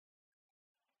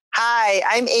Hi,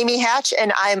 I'm Amy Hatch,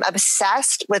 and I'm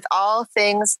obsessed with all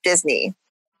things Disney.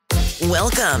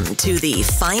 Welcome to the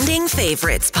Finding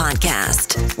Favorites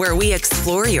podcast, where we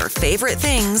explore your favorite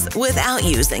things without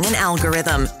using an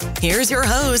algorithm. Here's your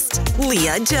host,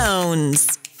 Leah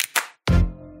Jones.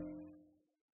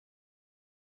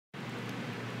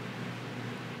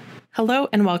 Hello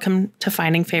and welcome to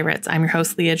Finding Favorites. I'm your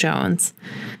host, Leah Jones.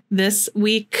 This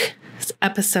week's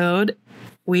episode,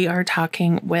 we are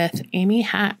talking with Amy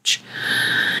Hatch.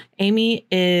 Amy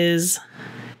is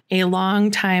a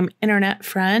longtime internet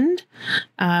friend.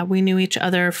 We knew each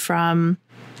other from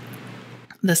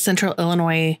the Central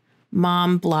Illinois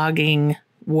mom blogging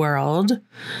world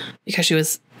because she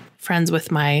was friends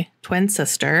with my twin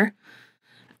sister.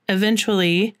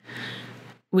 Eventually,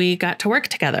 we got to work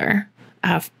together.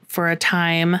 For a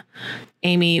time,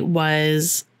 Amy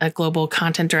was a global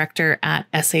content director at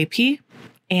SAP.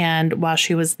 And while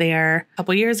she was there a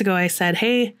couple years ago, I said,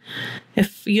 hey,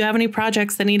 if you have any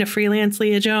projects that need a freelance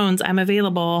Leah Jones, I'm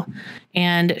available.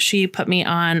 And she put me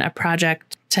on a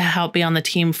project to help be on the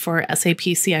team for SAP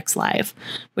CX Live,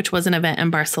 which was an event in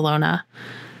Barcelona.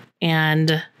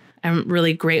 And I'm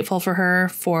really grateful for her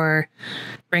for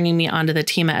bringing me onto the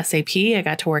team at SAP. I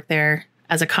got to work there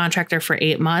as a contractor for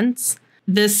 8 months.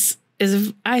 This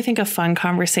is, I think, a fun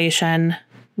conversation.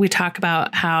 We talk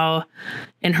about how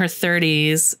in her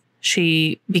 30s,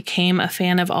 she became a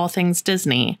fan of all things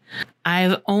Disney.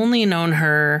 I've only known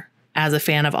her as a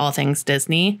fan of all things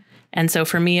Disney. And so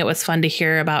for me, it was fun to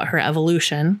hear about her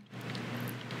evolution.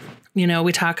 You know,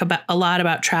 we talk about a lot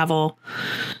about travel,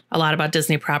 a lot about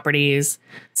Disney properties.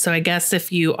 So I guess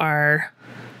if you are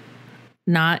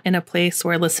not in a place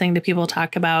where listening to people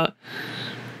talk about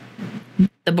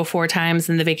the before times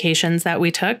and the vacations that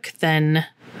we took, then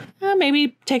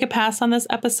maybe take a pass on this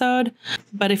episode.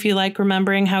 But if you like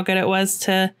remembering how good it was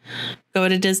to go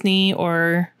to Disney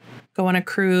or go on a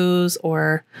cruise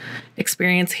or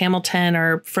experience Hamilton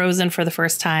or Frozen for the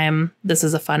first time, this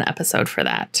is a fun episode for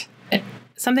that.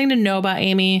 Something to know about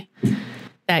Amy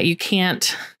that you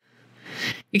can't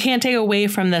take away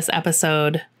from this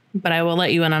episode, but I will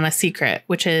let you in on a secret,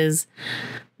 which is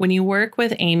when you work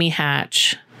with Amy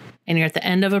Hatch and you're at the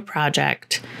end of a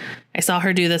project. I saw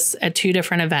her do this at 2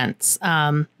 different events,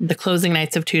 the closing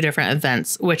nights of 2 different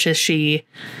events, which is she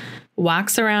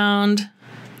walks around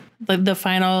the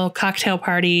final cocktail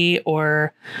party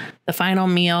or the final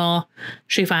meal.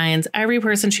 She finds every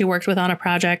person she worked with on a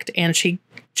project and she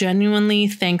genuinely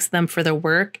thanks them for their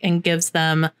work and gives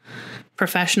them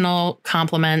professional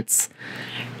compliments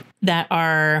that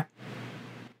are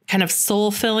kind of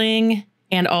soul-filling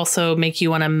and also make you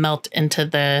want to melt into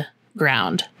the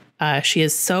ground. She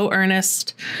is so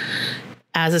earnest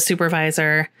as a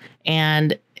supervisor,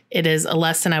 and it is a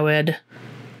lesson I would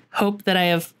hope that I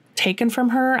have taken from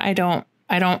her. I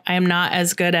am not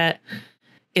as good at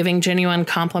giving genuine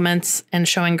compliments and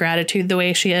showing gratitude the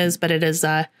way she is, but it is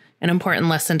an important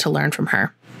lesson to learn from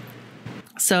her.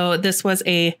 So this was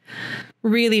a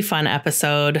really fun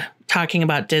episode talking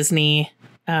about Disney,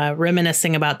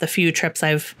 reminiscing about the few trips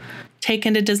I've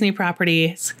taken to Disney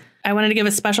properties. I wanted to give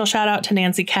a special shout out to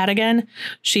Nancy Cadigan.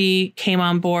 She came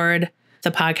on board the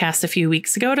podcast a few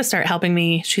weeks ago to start helping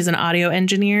me. She's an audio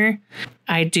engineer.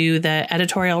 I do the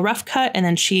editorial rough cut, and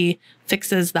then she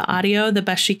fixes the audio the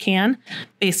best she can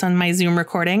based on my Zoom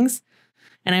recordings.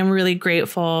 And I'm really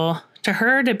grateful to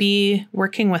her to be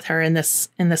working with her in this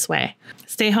way.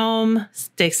 Stay home,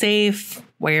 stay safe,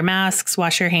 wear your masks,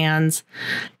 wash your hands,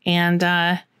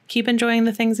 and keep enjoying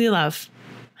the things you love.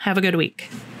 Have a good week.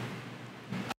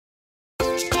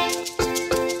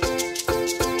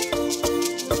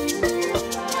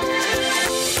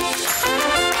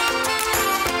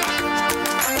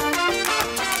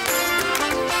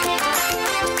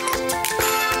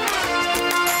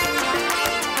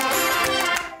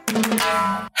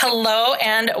 Hello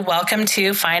and welcome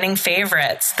to Finding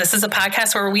Favorites. This is a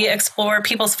podcast where we explore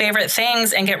people's favorite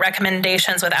things and get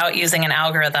recommendations without using an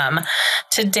algorithm.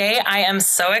 Today, I am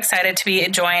so excited to be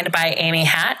joined by Amy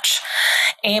Hatch.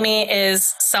 Amy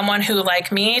is someone who,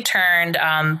 like me, turned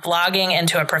blogging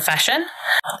into a profession.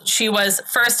 She was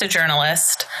first a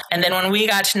journalist, and then when we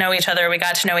got to know each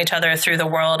other through the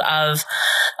world of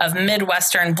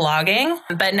Midwestern blogging.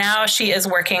 But now she is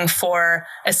working for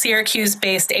a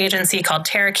Syracuse-based agency called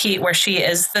Terakeet, where she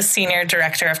is the senior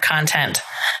director of content.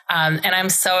 And I'm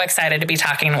so excited to be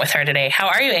talking with her today. How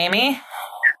are you, Amy?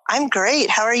 I'm great.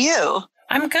 How are you?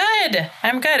 I'm good.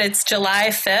 It's July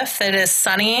 5th. It is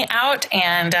sunny out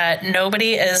and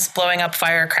nobody is blowing up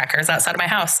firecrackers outside of my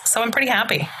house. So I'm pretty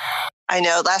happy. I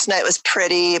know last night was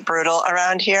pretty brutal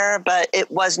around here, but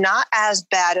it was not as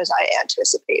bad as I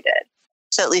anticipated.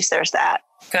 So at least there's that.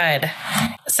 Good.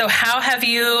 So how have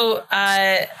you,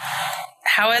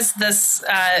 how has this,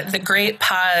 the great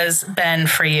pause been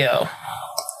for you?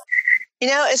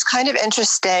 It's kind of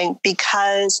interesting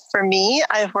because for me,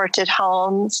 I've worked at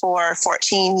home for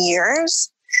 14 years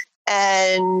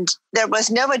and there was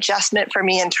no adjustment for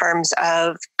me in terms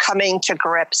of coming to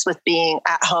grips with being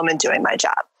at home and doing my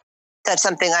job. That's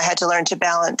something I had to learn to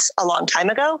balance a long time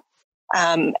ago.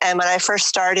 And when I first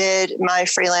started my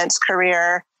freelance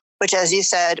career, which, as you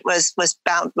said, was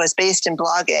based in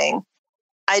blogging,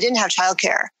 I didn't have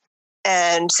childcare.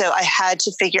 And so I had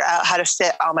to figure out how to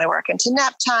fit all my work into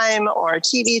nap time or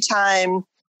TV time.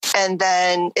 And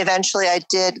then eventually I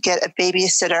did get a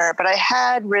babysitter, but I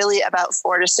had really about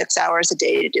 4 to 6 hours a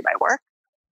day to do my work.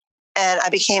 And I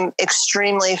became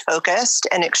extremely focused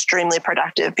and extremely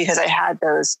productive because I had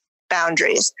those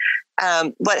boundaries.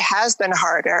 What has been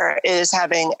harder is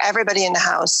having everybody in the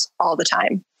house all the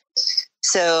time.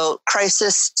 So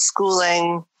crisis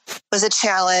schooling was a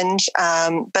challenge.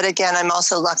 But again, I'm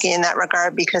also lucky in that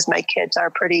regard because my kids are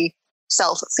pretty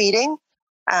self-feeding.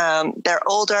 They're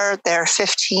older, they're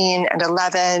 15 and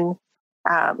 11.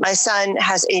 My son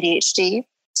has ADHD,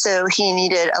 so he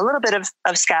needed a little bit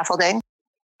of scaffolding,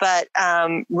 but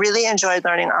really enjoyed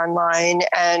learning online.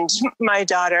 And my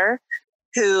daughter,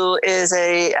 who is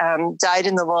a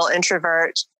dyed-in-the-wool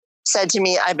introvert, said to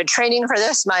me, I've been training for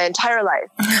this my entire life.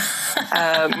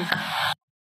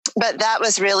 But that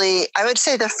was really, I would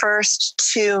say the first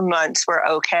 2 months were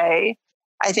okay.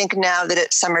 I think now that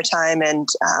it's summertime and,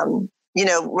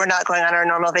 we're not going on our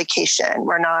normal vacation,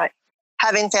 we're not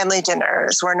having family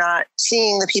dinners, we're not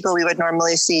seeing the people we would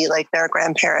normally see, like their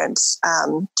grandparents,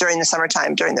 during the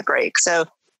summertime, during the break. So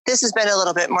this has been a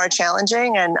little bit more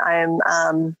challenging, and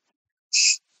I'm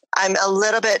a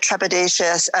little bit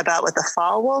trepidatious about what the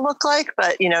fall will look like,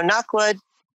 but, knock wood,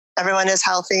 everyone is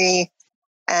healthy.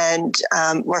 And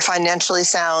we're financially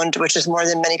sound, which is more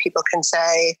than many people can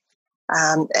say.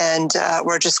 And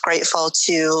we're just grateful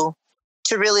to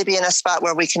really be in a spot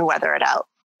where we can weather it out.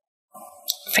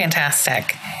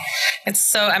 Fantastic.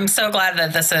 I'm so glad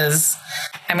that this is,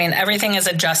 everything is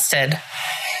adjusted.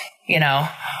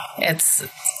 It's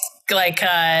like,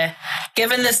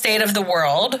 given the state of the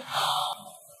world,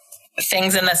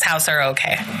 things in this house are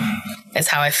okay, is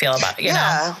how I feel about it, you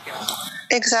know?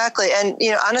 Exactly. And,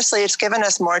 honestly, it's given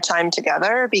us more time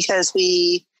together because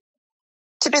we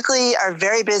typically are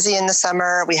very busy in the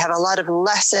summer. We have a lot of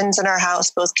lessons in our house.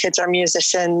 Both kids are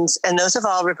musicians, and those have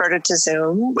all reverted to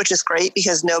Zoom, which is great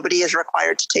because nobody is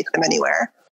required to take them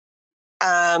anywhere.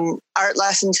 Art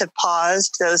lessons have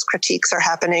paused. Those critiques are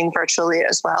happening virtually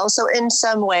as well. So in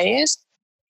some ways,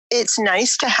 it's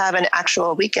nice to have an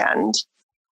actual weekend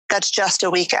that's just a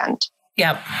weekend.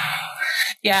 Yep.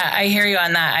 Yeah, I hear you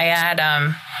on that. I had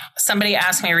somebody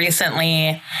ask me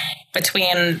recently,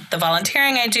 between the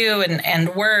volunteering I do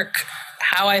and work,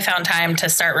 how I found time to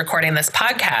start recording this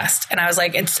podcast. And I was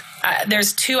like,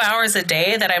 there's 2 hours a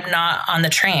day that I'm not on the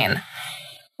train.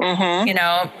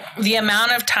 Mm-hmm. The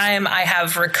amount of time I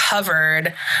have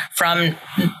recovered from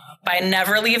by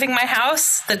never leaving my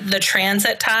house, the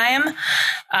transit time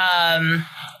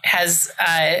has...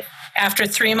 after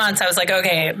 3 months, I was like,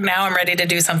 okay, now I'm ready to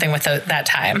do something with that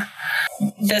time.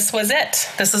 This was it.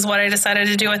 This is what I decided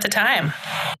to do at the time.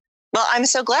 Well, I'm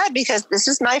so glad because this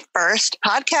is my first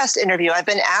podcast interview. I've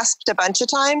been asked a bunch of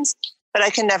times, but I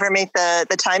can never make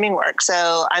the timing work.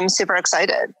 So I'm super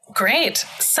excited. Great.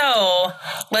 So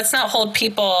let's not hold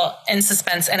people in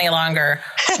suspense any longer.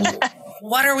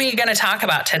 What are we going to talk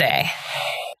about today?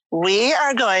 We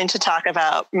are going to talk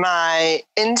about my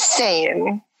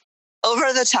insane,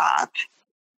 over the top,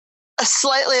 a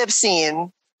slightly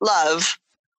obscene love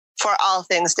for all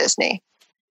things Disney.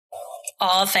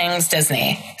 All things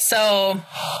Disney. So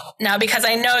now, because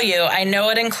I know you, I know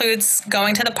it includes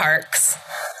going to the parks.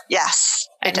 Yes,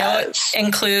 it does. It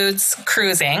includes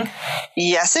cruising.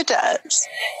 Yes, it does.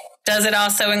 Does it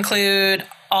also include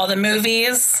all the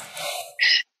movies?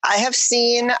 I have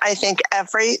seen, I think,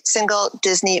 every single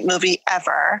Disney movie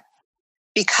ever,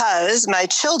 because my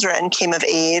children came of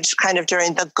age kind of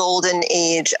during the golden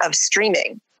age of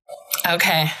streaming.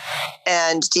 Okay.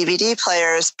 And DVD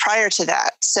players prior to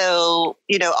that. So,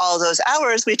 all those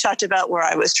hours we talked about where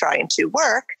I was trying to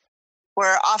work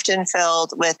were often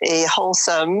filled with a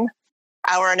wholesome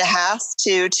 1.5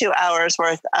 to 2 hours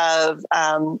worth of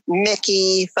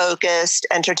Mickey-focused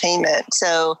entertainment.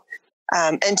 So,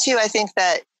 and two, I think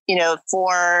that,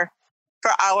 for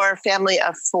our family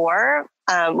of 4,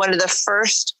 one of the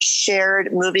first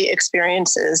shared movie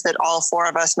experiences that all 4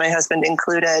 of us, my husband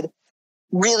included,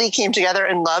 really came together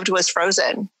and loved was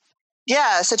Frozen.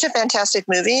 Yeah, such a fantastic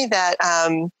movie that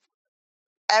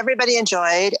everybody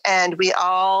enjoyed, and we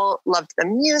all loved the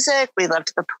music. We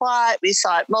loved the plot. We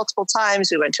saw it multiple times.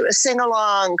 We went to a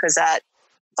sing-along because that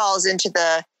falls into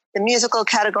the musical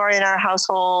category in our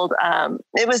household.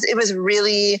 It was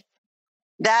really,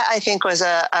 that I think was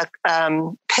a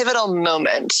pivotal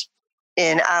moment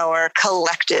in our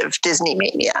collective Disney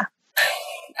mania.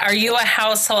 Are you a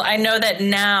household? I know that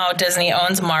now Disney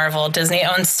owns Marvel, Disney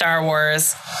owns Star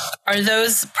Wars. Are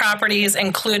those properties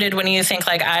included when you think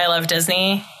like I love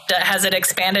Disney? Has it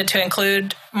expanded to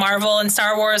include Marvel and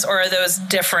Star Wars, or are those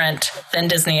different than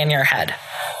Disney in your head?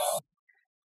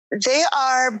 They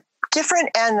are different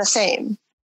and the same.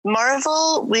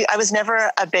 Marvel, I was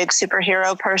never a big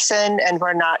superhero person, and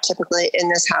we're not typically in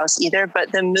this house either,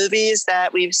 but the movies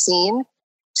that we've seen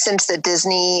since the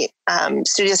Disney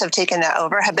studios have taken that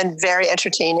over have been very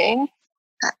entertaining.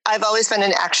 I've always been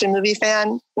an action movie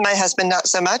fan. My husband, not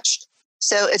so much.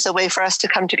 So it's a way for us to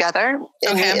come together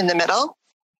in the middle.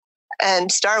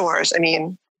 And Star Wars, I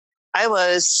mean, I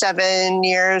was 7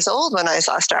 years old when I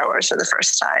saw Star Wars for the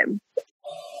first time.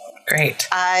 Great.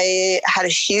 I had a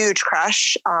huge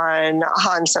crush on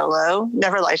Han Solo,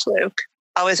 never liked Luke,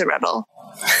 always a rebel.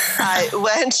 I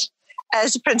went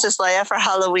as Princess Leia for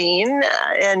Halloween,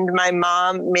 and my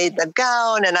mom made the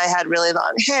gown, and I had really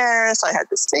long hair, so I had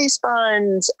the space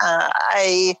buns.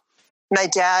 My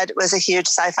dad was a huge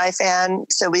sci-fi fan,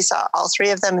 so we saw all three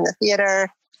of them in the theater.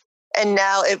 And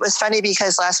now it was funny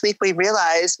because last week we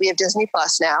realized, we have Disney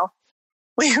Plus now,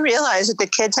 we realized that the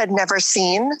kids had never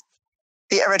seen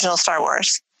the original Star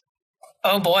Wars.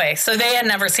 Oh boy. So they had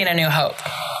never seen A New Hope.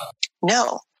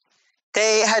 No.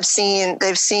 They've seen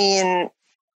the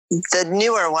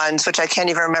newer ones, which I can't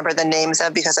even remember the names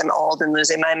of because I'm old and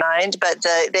losing my mind, but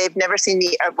they've never seen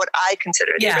what I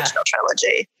consider the original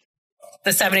trilogy.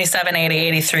 The 77, 80,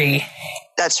 83.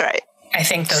 That's right. I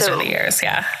think those are the years.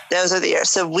 Yeah. Those are the years.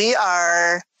 So we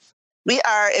are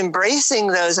embracing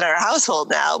those in our household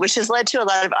now, which has led to a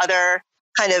lot of other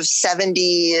kind of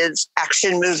 70s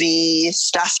action movie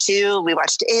stuff too. We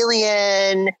watched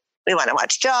Alien. We want to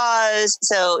watch Jaws.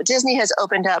 So Disney has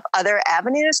opened up other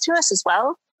avenues to us as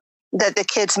well that the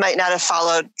kids might not have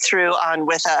followed through on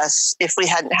with us if we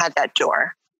hadn't had that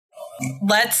door.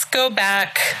 Let's go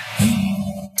back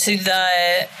to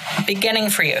the beginning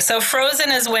for you. So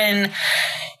Frozen is when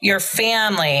your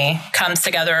family comes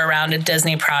together around a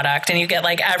Disney product and you get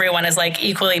like, everyone is like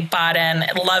equally bought in,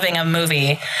 loving a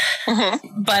movie.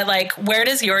 Mm-hmm. But like, where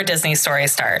does your Disney story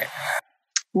start?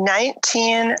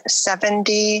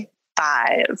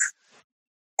 1975.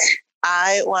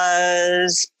 I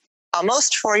was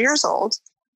almost 4 years old.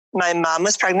 My mom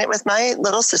was pregnant with my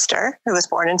little sister, who was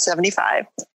born in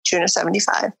June of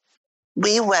 75.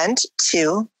 We went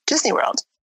to Disney World.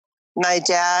 My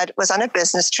dad was on a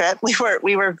business trip. We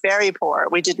were very poor.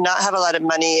 We did not have a lot of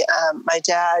money. My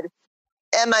dad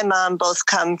and my mom both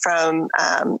come from,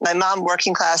 my mom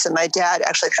working class, and my dad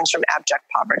actually comes from abject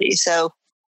poverty. So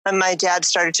when my dad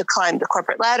started to climb the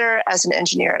corporate ladder as an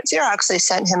engineer at Xerox, they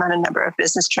sent him on a number of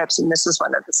business trips, and this was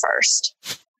one of the first.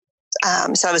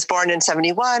 So I was born in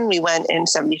 71. We went in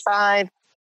 75.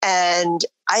 And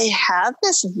I have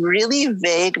this really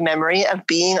vague memory of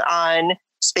being on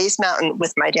Space Mountain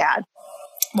with my dad.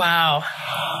 Wow.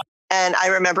 And I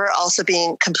remember also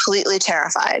being completely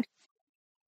terrified.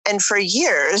 And for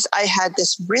years, I had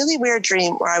this really weird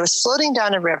dream where I was floating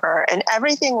down a river and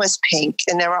everything was pink.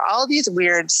 And there were all these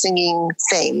weird singing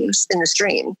things in this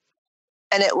dream.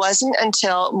 And it wasn't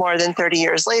until more than 30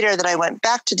 years later that I went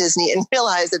back to Disney and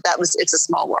realized that it's a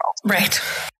small world. Right.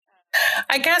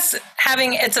 I guess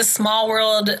having It's a Small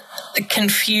World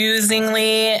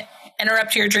confusingly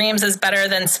interrupt your dreams is better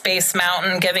than Space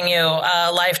Mountain giving you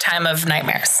a lifetime of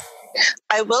nightmares.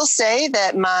 I will say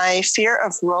that my fear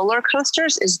of roller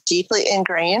coasters is deeply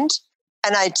ingrained.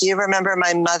 And I do remember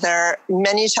my mother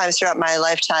many times throughout my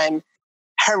lifetime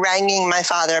haranguing my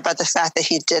father about the fact that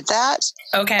he did that.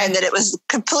 Okay. And that it was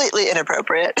completely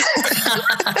inappropriate.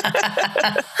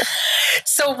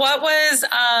 So what was,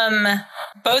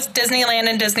 both Disneyland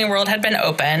and Disney World had been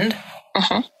opened,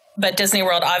 but Disney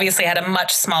World obviously had a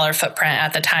much smaller footprint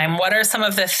at the time. What are some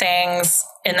of the things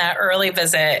in that early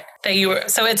visit that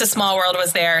so It's a Small World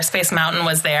was there, Space Mountain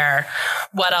was there.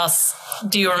 What else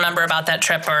do you remember about that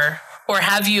trip, or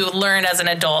have you learned as an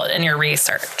adult in your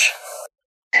research?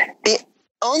 The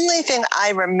only thing I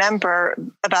remember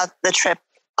about the trip,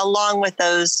 along with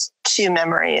those two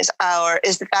memories,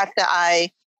 is the fact that I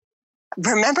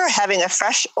remember having a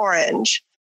fresh orange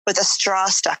with a straw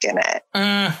stuck in it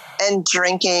and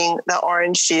drinking the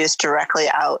orange juice directly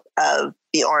out of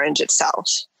the orange itself.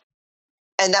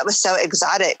 And that was so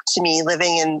exotic to me,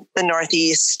 living in the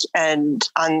Northeast and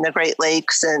on the Great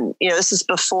Lakes. And, this is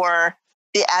before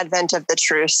the advent of the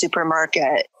true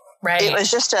supermarket. Right. It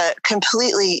was just a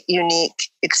completely unique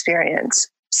experience.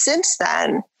 Since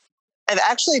then, I've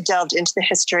actually delved into the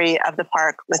history of the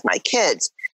park with my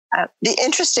kids. The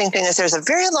interesting thing is there's a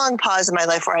very long pause in my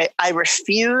life where I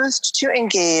refused to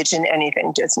engage in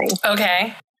anything Disney.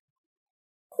 Okay.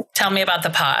 Tell me about the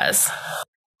pause.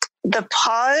 The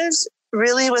pause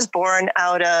really was born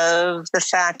out of the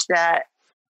fact that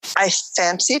I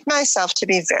fancied myself to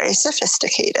be very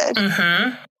sophisticated,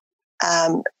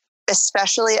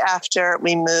 especially after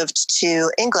we moved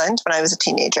to England when I was a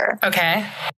teenager. Okay.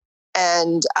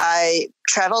 And I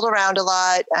traveled around a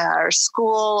lot. Our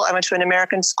school, I went to an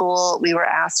American school. We were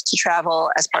asked to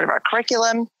travel as part of our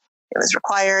curriculum. It was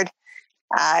required.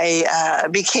 I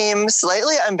became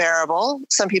slightly unbearable.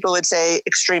 Some people would say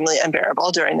extremely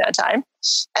unbearable during that time.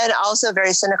 And also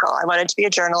very cynical. I wanted to be a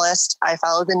journalist. I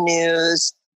followed the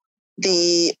news.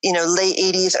 The late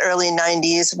 80s, early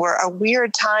 90s were a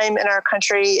weird time in our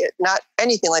country. Not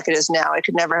anything like it is now. I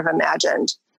could never have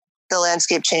imagined the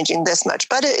landscape changing this much.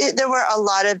 But there were a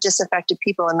lot of disaffected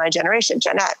people in my generation.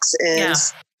 Gen X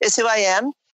is who I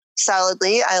am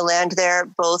solidly. I land there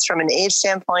both from an age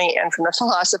standpoint and from a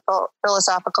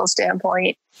philosophical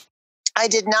standpoint. I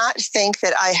did not think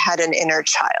that I had an inner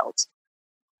child.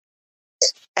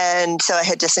 And so I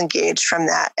had disengaged from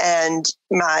that. And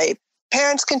my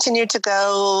parents continued to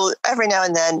go every now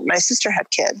and then. My sister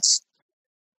had kids.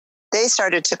 They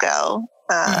started to go,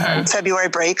 February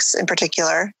breaks in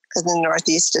particular, because in the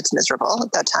Northeast, it's miserable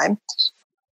at that time.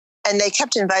 And they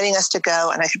kept inviting us to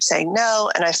go, and I kept saying no.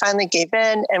 And I finally gave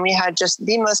in, and we had just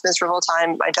the most miserable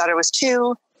time. My daughter was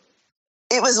 2.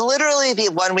 It was literally the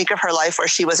 1 week of her life where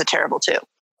she was a terrible 2.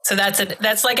 So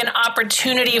that's like an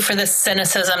opportunity for the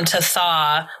cynicism to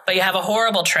thaw, but you have a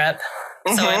horrible trip.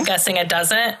 So I'm guessing it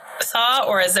doesn't thaw,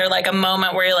 or is there like a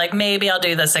moment where you're like, maybe I'll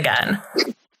do this again?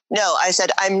 No, I said,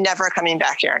 I'm never coming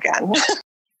back here again.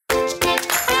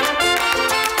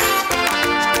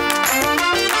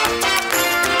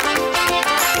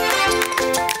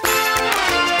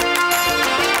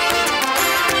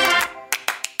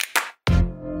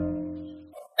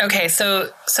 Okay,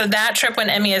 so that trip when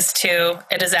Emmy is 2,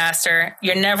 a disaster.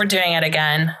 You're never doing it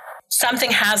again. Something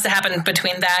has to happen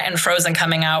between that and Frozen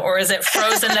coming out, or is it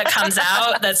Frozen that comes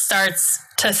out that starts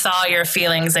to thaw your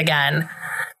feelings again?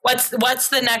 What's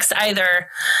the next either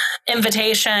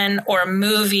invitation or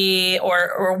movie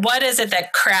or what is it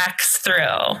that cracks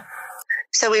through?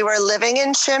 So we were living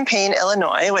in Champaign,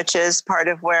 Illinois, which is part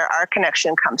of where our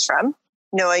connection comes from.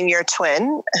 Knowing your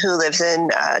twin who lives in,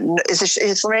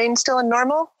 is Lorraine still in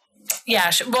Normal? Yeah.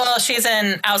 She's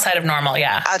in outside of Normal.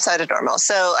 Yeah. Outside of Normal.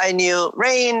 So I knew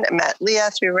Rain, met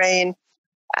Leah through Rain.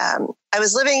 I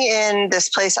was living in this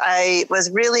place I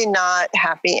was really not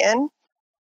happy in.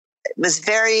 It was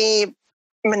very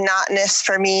monotonous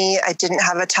for me. I didn't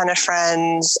have a ton of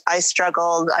friends. I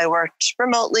struggled. I worked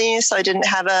remotely, so I didn't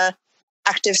have a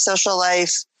active social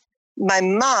life. My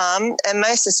mom and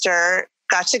my sister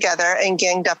got together and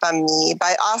ganged up on me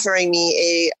by offering me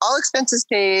a all expenses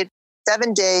paid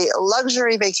 7-day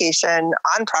luxury vacation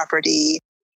on property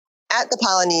at the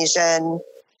Polynesian,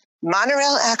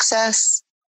 monorail access,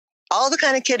 all the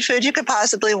kind of kid food you could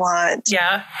possibly want.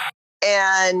 Yeah.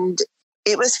 And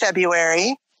it was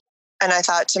February. And I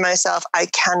thought to myself, I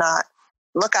cannot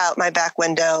look out my back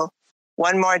window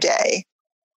one more day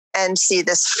and see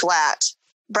this flat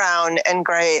brown and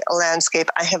gray landscape.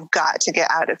 I have got to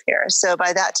get out of here. So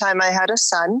by that time I had a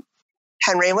son.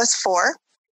 Henry was 4.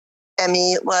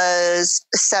 Emmy was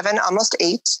 7, almost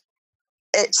 8.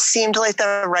 It seemed like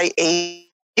the right age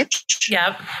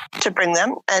to bring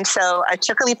them. And so I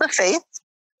took a leap of faith,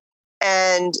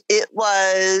 and it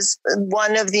was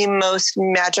one of the most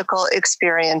magical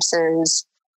experiences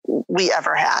we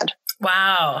ever had.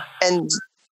 Wow. And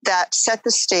that set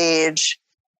the stage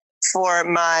for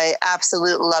my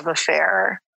absolute love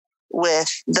affair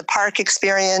with the park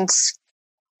experience,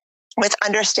 with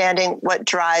understanding what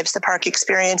drives the park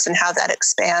experience and how that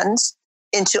expands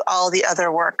into all the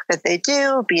other work that they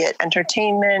do, be it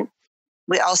entertainment.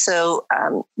 We also,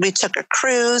 we took a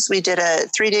cruise. We did a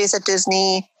 3 days at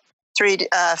Disney,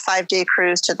 5-day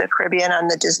cruise to the Caribbean on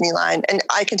the Disney line. And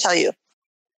I can tell you,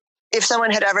 if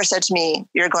someone had ever said to me,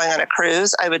 you're going on a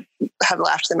cruise, I would have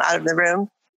laughed them out of the room.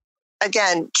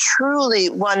 Again, truly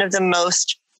one of the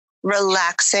most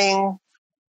relaxing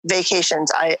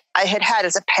vacations I had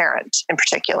as a parent in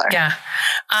particular. Yeah.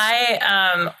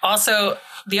 I also,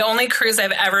 the only cruise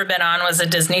I've ever been on was a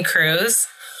Disney cruise.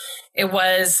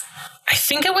 I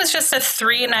think it was just a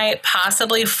 3-night,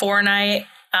 possibly 4-night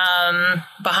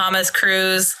Bahamas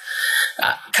cruise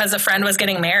because a friend was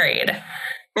getting married.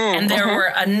 And there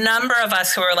were a number of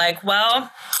us who were like,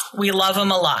 well, we love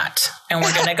them a lot and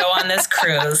we're going to go on this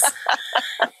cruise.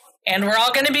 And we're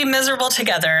all going to be miserable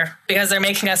together because they're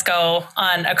making us go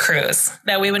on a cruise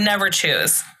that we would never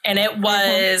choose. And it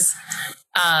was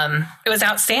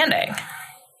outstanding.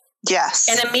 Yes.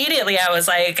 And immediately I was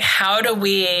like, how do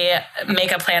we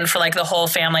make a plan for like the whole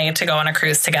family to go on a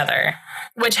cruise together?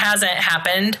 Which hasn't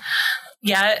happened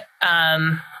yet.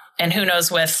 And who knows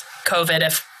with COVID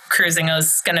if cruising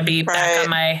is going to be back on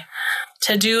my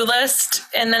to-do list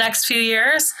in the next few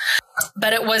years.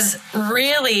 But it was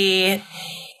really,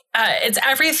 it's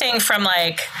everything from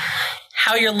like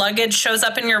how your luggage shows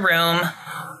up in your room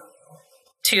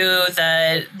to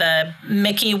the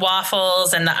Mickey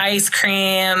waffles and the ice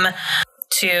cream,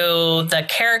 to the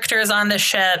characters on the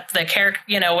ship,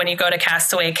 when you go to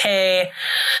Castaway Cay,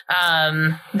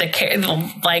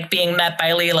 like being met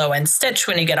by Lilo and Stitch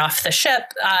when you get off the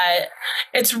ship.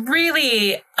 It's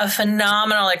really a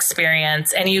phenomenal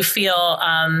experience, and you feel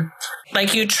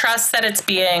like you trust that it's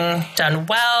being done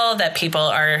well, that people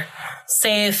are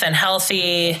safe and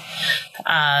healthy.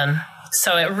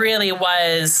 So it really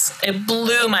it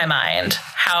blew my mind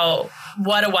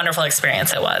what a wonderful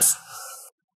experience it was.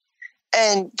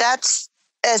 And that's,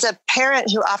 as a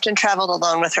parent who often traveled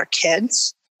alone with her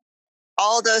kids,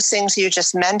 all those things you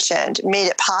just mentioned made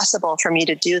it possible for me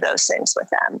to do those things with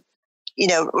them. You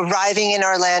know, arriving in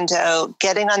Orlando,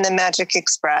 getting on the Magic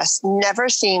Express, never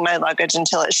seeing my luggage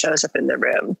until it shows up in the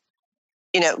room,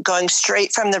 going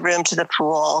straight from the room to the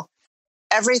pool.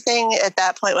 Everything at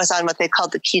that point was on what they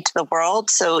called the key to the world.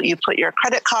 So you put your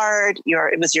credit card,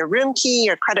 it was your room key,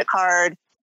 your credit card,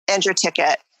 and your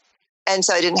ticket. And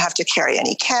so I didn't have to carry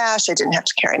any cash. I didn't have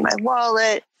to carry my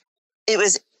wallet. It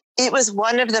was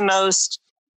one of the most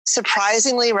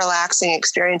surprisingly relaxing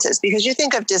experiences, because you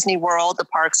think of Disney World, the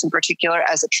parks in particular,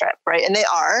 as a trip, right? And they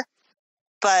are,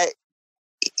 but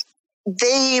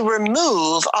they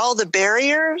remove all the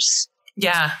barriers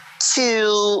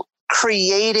to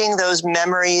creating those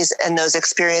memories and those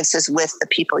experiences with the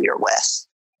people you're with.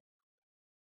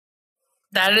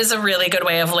 That is a really good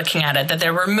way of looking at it, that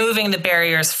they're removing the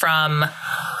barriers from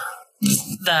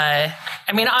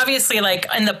obviously, like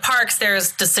in the parks,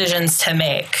 there's decisions to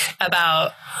make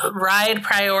about ride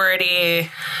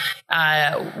priority,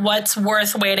 what's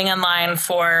worth waiting in line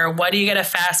for, what do you get a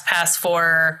fast pass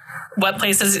for, what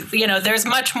places, there's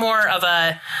much more of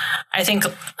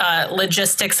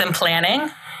logistics and planning.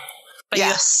 But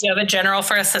yes, you have a general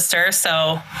for a sister,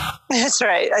 so that's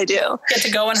right. I do get to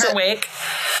go in her wake.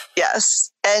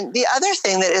 Yes, and the other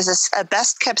thing that is a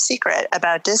best kept secret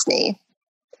about Disney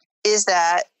is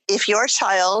that if your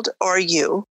child or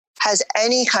you has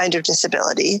any kind of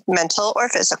disability, mental or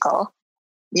physical,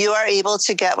 you are able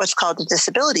to get what's called a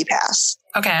disability pass.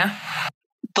 Okay.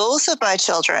 Both of my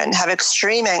children have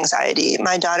extreme anxiety.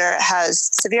 My daughter has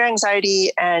severe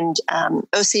anxiety and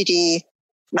OCD.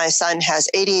 My son has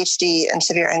ADHD and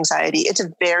severe anxiety. It's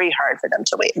very hard for them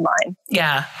to wait in line.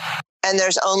 Yeah. And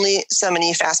there's only so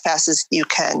many fast passes you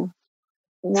can.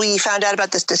 We found out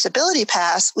about this disability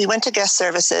pass. We went to guest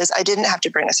services. I didn't have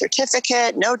to bring a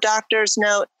certificate, no doctor's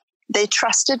note. They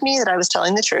trusted me that I was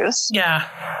telling the truth. Yeah.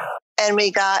 And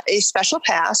we got a special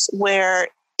pass where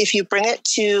if you bring it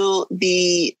to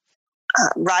the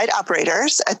ride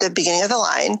operators at the beginning of the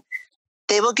line,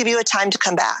 they will give you a time to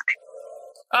come back.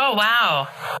 Oh, wow.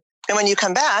 And when you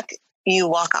come back, you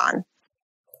walk on.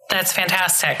 That's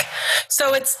fantastic.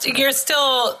 So you're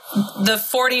still the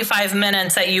 45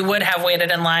 minutes that you would have waited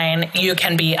in line, you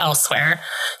can be elsewhere.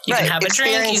 You can have a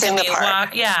drink, you can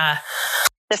walk. Yeah.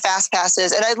 The fast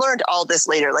passes. And I learned all this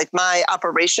later, like my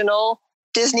operational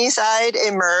Disney side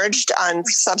emerged on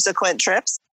subsequent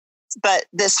trips. But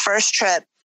this first trip,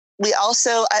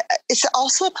 it's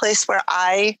also a place where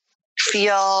I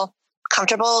feel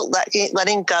comfortable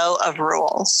letting go of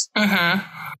rules. Mm-hmm.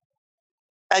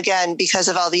 Again, because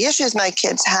of all the issues my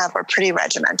kids have, we're pretty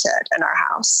regimented in our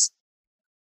house.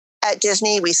 At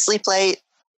Disney, we sleep late,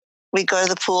 we go to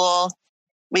the pool,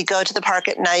 we go to the park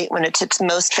at night when it's its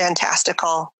most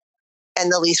fantastical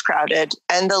and the least crowded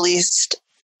and the least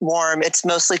warm. It's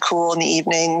mostly cool in the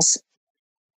evenings.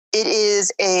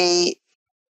 We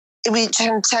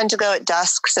tend to go at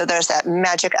dusk, so there's that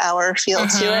magic hour feel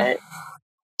to it.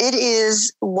 It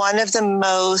is one of the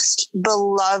most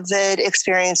beloved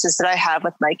experiences that I have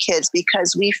with my kids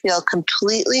because we feel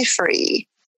completely free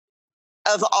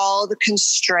of all the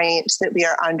constraints that we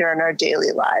are under in our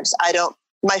daily lives.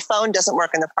 My phone doesn't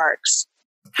work in the parks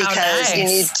because you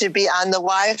need to be on the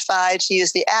Wi-Fi to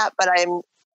use the app, but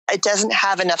it doesn't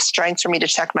have enough strength for me to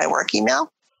check my work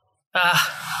email.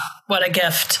 What a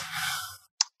gift.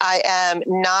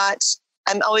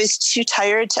 I'm always too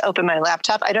tired to open my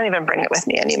laptop. I don't even bring it with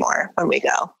me anymore when we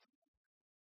go.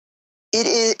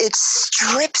 It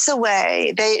strips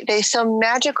away. They so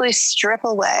magically strip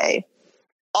away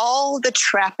all the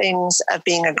trappings of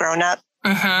being a grown-up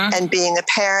and being a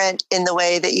parent in the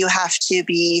way that you have to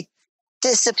be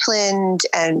disciplined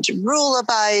and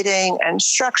rule-abiding and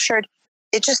structured.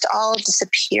 It just all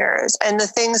disappears. And the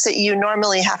things that you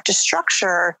normally have to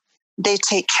structure, they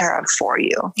take care of for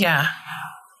you. Yeah.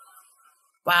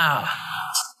 Wow.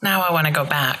 Now I want to go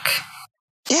back.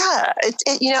 Yeah.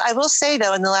 I will say,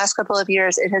 though, in the last couple of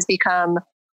years, it has become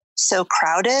so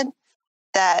crowded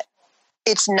that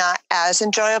it's not as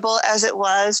enjoyable as it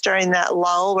was during that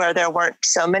lull where there weren't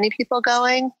so many people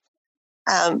going.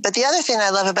 But the other thing I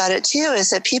love about it, too, is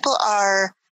that people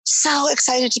are so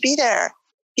excited to be there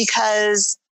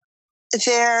because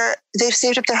they've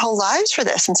saved up their whole lives for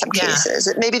this in some cases.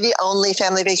 It may be the only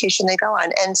family vacation they go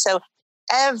on. And so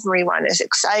everyone is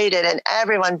excited and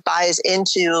everyone buys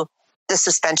into the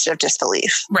suspension of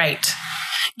disbelief. Right.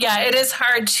 Yeah, it is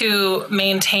hard to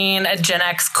maintain a Gen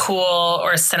X cool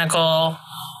or cynical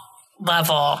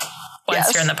level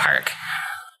once you're in the park.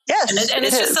 Yes. And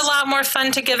it's just a lot more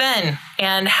fun to give in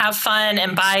and have fun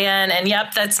and buy in. And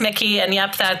yep, that's Mickey. And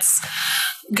yep, that's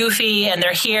Goofy. And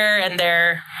they're here and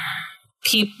they're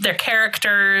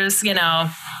characters,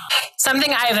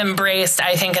 Something I've embraced,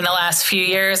 I think, in the last few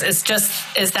years is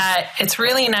that it's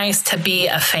really nice to be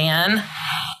a fan.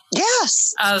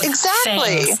 Yes, of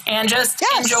exactly. things and just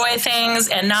enjoy things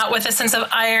and not with a sense of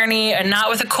irony and not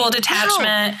with a cool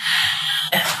detachment.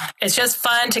 No. It's just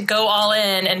fun to go all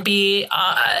in and be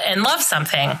and love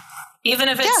something, even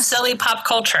if it's silly pop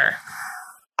culture.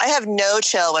 I have no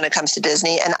chill when it comes to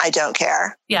Disney, and I don't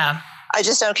care. Yeah. I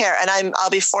just don't care. And I'll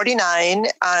be 49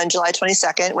 on July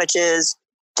 22nd, which is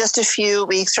just a few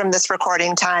weeks from this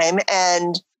recording time.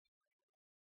 And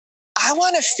I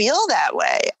want to feel that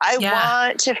way. I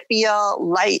want to feel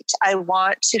light. I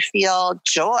want to feel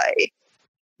joy.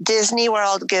 Disney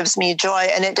World gives me joy,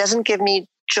 and it doesn't give me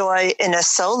joy in a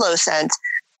solo sense.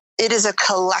 It is a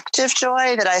collective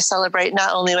joy that I celebrate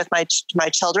not only with my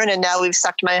children, and now we've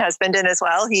sucked my husband in as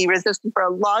well. He resisted for a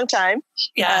long time,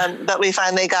 but we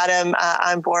finally got him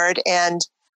on board. And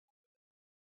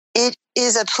it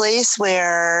is a place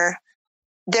where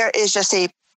there is just a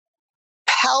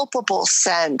palpable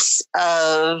sense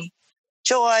of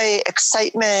joy,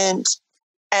 excitement,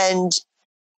 and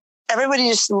everybody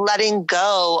just letting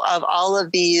go of all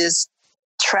of these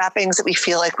trappings that we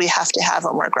feel like we have to have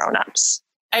when we're grown-ups.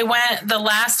 I went the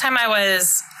last time I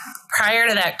was prior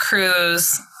to that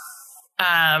cruise.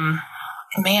 I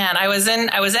was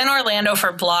in Orlando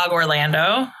for Blog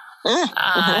Orlando.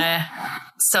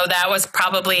 So that was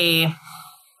probably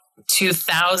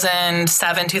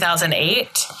 2007,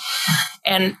 2008.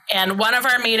 And one of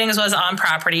our meetings was on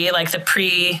property, like the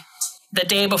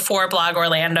day before Blog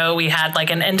Orlando, we had like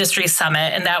an industry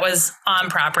summit, and that was on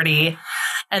property.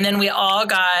 And then we all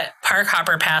got park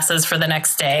hopper passes for the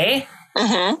next day.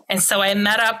 And so I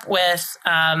met up with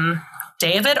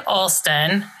David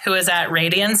Alston, who was at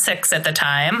Radian 6 at the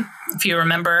time, if you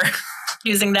remember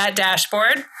using that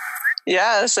dashboard.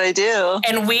 Yes, I do.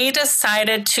 And we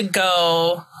decided to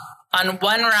go on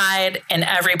one ride in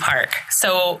every park.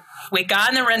 So we got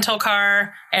in the rental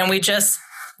car and we just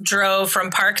drove from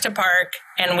park to park,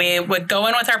 and we would go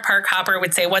in with our park hopper.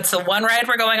 We'd say, what's the one ride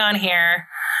we're going on here?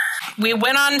 We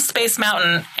went on Space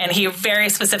Mountain, and he very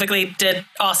specifically did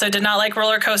not like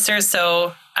roller coasters.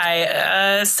 So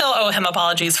I still owe him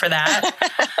apologies for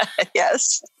that.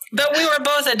 Yes. But we were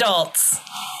both adults,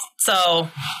 so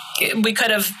we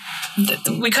could have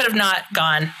not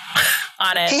gone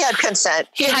on it. He had consent.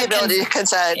 He had the ability to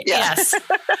consent. Yeah. Yes.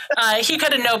 He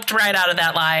could have noped right out of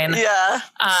that line. Yeah.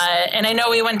 And I know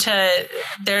we went to,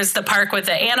 there's the park with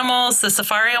the animals, the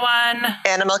safari one.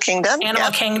 Animal Kingdom.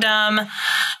 Kingdom.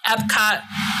 Epcot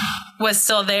was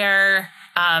still there.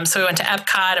 So we went to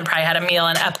Epcot and probably had a meal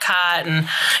in Epcot. And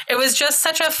it was just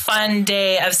such a fun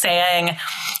day of saying,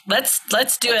 let's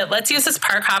do it. Let's use this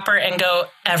park hopper and go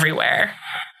everywhere.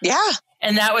 Yeah.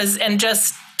 And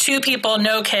just 2 people,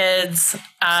 no kids,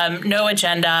 no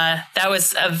agenda. That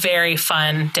was a very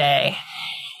fun day.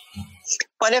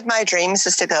 One of my dreams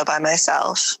is to go by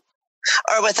myself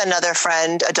or with another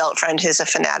friend, adult friend who's a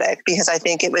fanatic, because I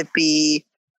think it would be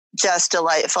just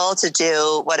delightful to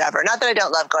do whatever. Not that I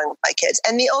don't love going with my kids.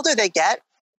 And the older they get,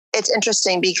 it's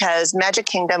interesting because Magic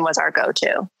Kingdom was our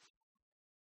go-to.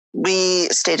 We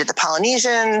stayed at the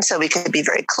Polynesian, so we could be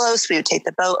very close. We would take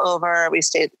the boat over. We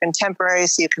stayed at the Contemporary,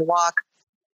 so you can walk.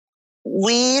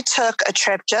 We took a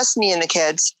trip, just me and the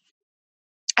kids,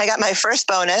 I got my first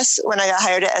bonus when I got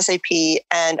hired at SAP,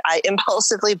 and I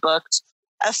impulsively booked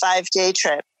a 5-day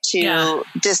trip to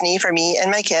Disney for me and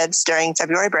my kids during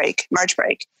March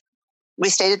break. We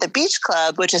stayed at the Beach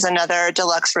Club, which is another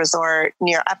deluxe resort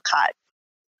near Epcot.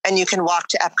 And you can walk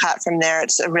to Epcot from there.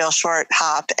 It's a real short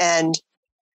hop. And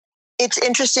it's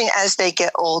interesting as they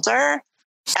get older,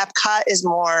 Epcot is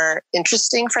more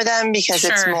interesting for them because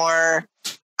it's more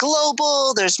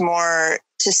global. There's more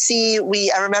to see.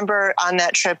 I remember on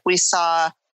that trip, we saw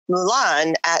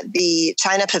Mulan at the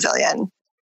China Pavilion.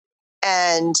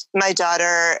 And my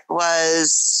daughter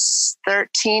was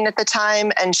 13 at the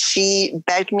time, and she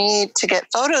begged me to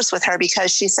get photos with her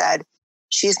because she said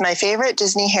she's my favorite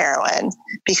Disney heroine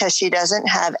because she doesn't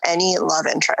have any love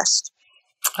interest.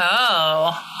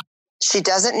 Oh. She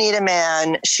doesn't need a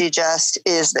man. She just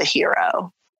is the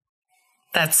hero.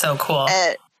 That's so cool.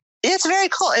 And it's very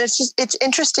cool. And it's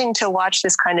interesting to watch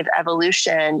this kind of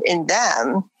evolution in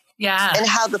them. Yeah. And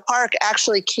how the park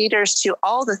actually caters to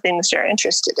all the things you're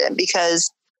interested in.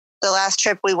 Because the last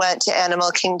trip we went to Animal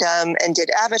Kingdom and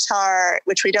did Avatar,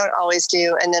 which we don't always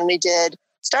do. And then we did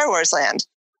Star Wars Land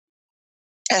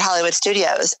at Hollywood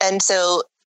Studios. And so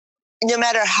no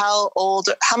matter how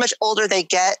much older they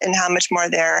get and how much more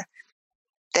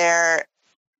the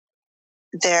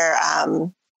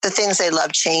things they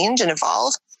love change and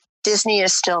evolve, Disney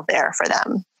is still there for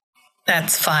them.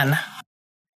 That's fun.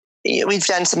 We've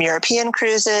done some European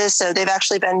cruises. So they've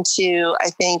actually been to,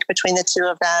 I think, between the two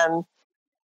of them,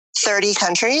 30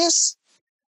 countries.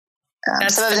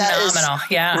 That's phenomenal.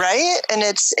 Yeah. Right. And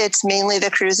it's mainly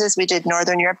the cruises. We did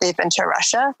Northern Europe. They've been to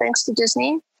Russia, thanks to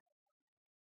Disney.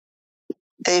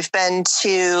 They've been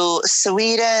to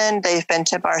Sweden. They've been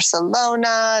to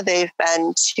Barcelona. They've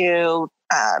been to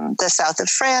the south of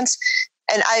France.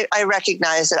 And I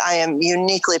recognize that I am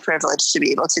uniquely privileged to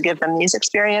be able to give them these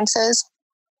experiences.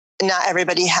 Not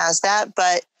everybody has that,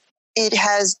 but it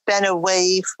has been a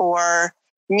way for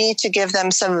me to give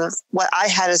them some of what I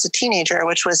had as a teenager,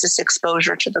 which was this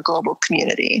exposure to the global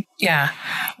community. Yeah.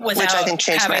 Which I think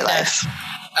changed my life.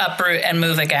 Uproot and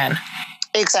move again.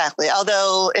 Exactly.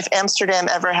 Although if Amsterdam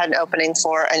ever had an opening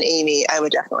for an Amy, I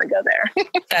would definitely go there.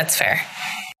 That's fair.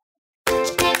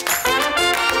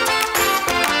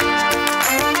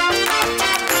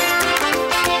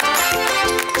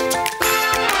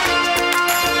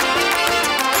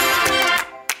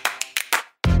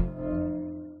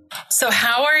 So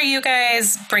how are you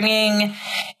guys bringing,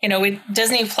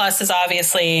 Disney Plus is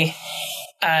obviously,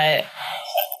 did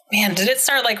it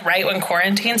start like right when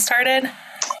quarantine started?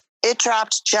 It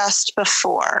dropped just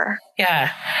before.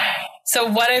 Yeah. So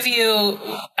what have you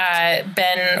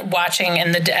been watching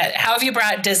how have you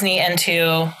brought Disney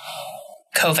into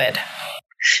COVID?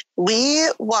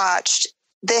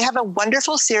 They have a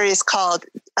wonderful series called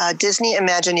Disney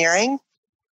Imagineering.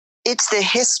 It's the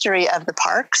history of the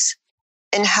parks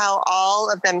and how all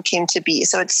of them came to be.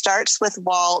 So it starts with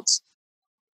Walt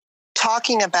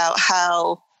talking about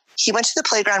how he went to the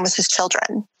playground with his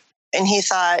children and he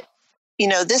thought,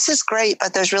 this is great,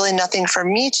 but there's really nothing for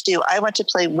me to do. I want to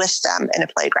play with them in a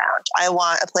playground. I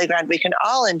want a playground we can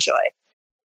all enjoy.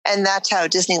 And that's how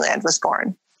Disneyland was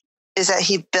born, is that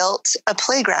he built a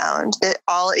playground that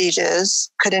all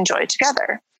ages could enjoy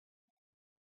together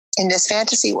in this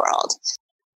fantasy world.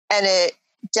 And it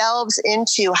delves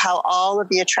into how all of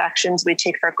the attractions we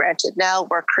take for granted now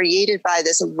were created by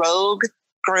this rogue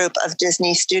group of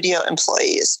Disney studio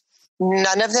employees.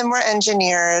 None of them were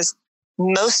engineers.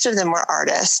 Most of them were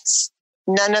artists.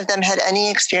 None of them had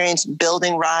any experience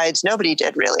building rides. Nobody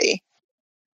did really.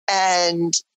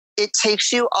 And it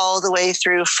takes you all the way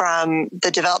through from the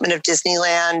development of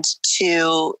Disneyland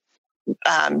to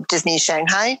Disney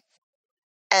Shanghai,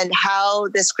 and how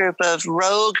this group of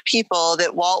rogue people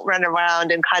that Walt ran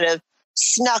around and kind of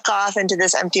snuck off into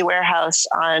this empty warehouse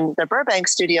on the Burbank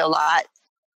studio lot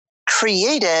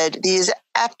created these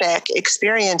epic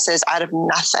experiences out of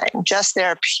nothing, just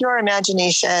their pure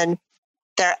imagination,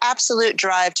 their absolute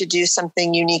drive to do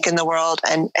something unique in the world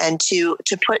and to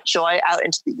put joy out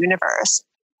into the universe.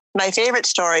 My favorite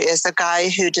story is the guy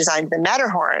who designed the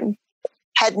Matterhorn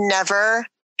had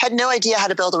no idea how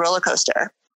to build a roller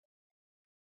coaster.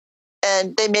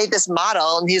 And they made this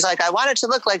model and he's like, I want it to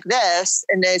look like this.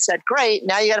 And they said, great,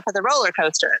 now you got to put the roller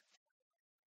coaster in.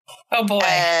 Oh boy.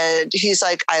 And he's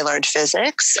like, I learned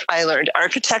physics. I learned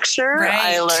architecture.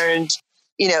 Right. I learned,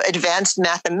 advanced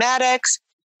mathematics.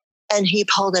 And he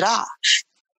pulled it off.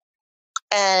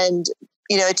 And,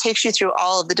 it takes you through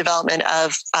all of the development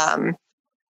of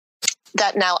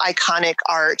that now iconic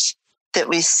art that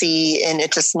we see in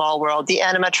It's a Small World. The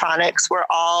animatronics were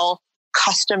all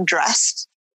custom dressed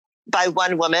by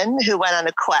one woman who went on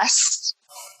a quest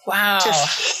Wow. to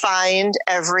find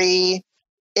every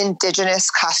indigenous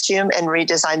costume and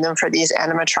redesign them for these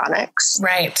animatronics.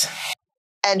 Right.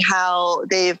 And how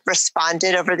they've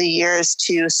responded over the years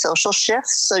to social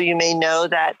shifts. So you may know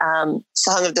that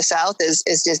Song of the South is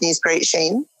Disney's Great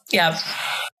Shame. Yep.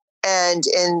 And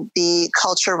in the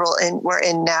culture we're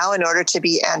in now, in order to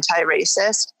be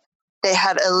anti-racist, they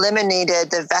have eliminated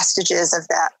the vestiges of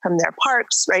that from their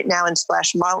parks. Right now in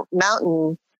Splash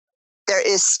Mountain, there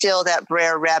is still that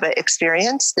Brer Rabbit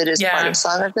experience that is part of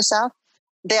Song of the South.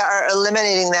 They are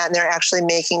eliminating that, and they're actually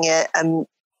making it a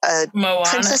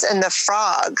Princess and the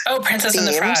Frog. Oh, Princess and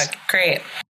the Frog. Great.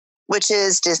 Which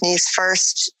is Disney's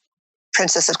first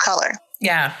princess of color.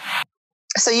 Yeah.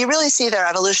 So you really see their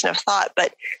evolution of thought.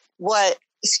 But what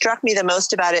struck me the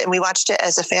most about it, and we watched it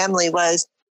as a family, was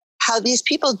how these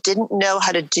people didn't know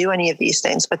how to do any of these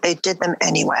things, but they did them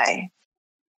anyway.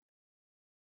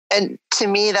 And to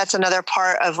me, that's another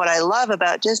part of what I love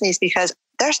about Disney, is because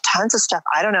there's tons of stuff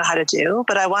I don't know how to do,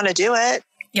 but I want to do it.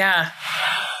 Yeah.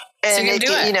 And so you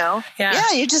do it. You know,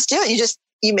 you just do it.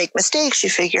 You make mistakes,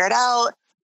 you figure it out.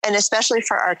 And especially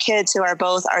for our kids who are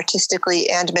both artistically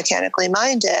and mechanically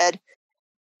minded,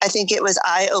 I think it was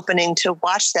eye-opening to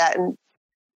watch that and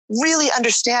really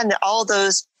understand that all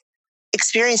those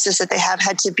experiences that they have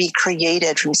had to be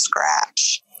created from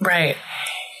scratch. Right.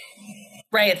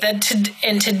 Right. That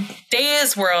in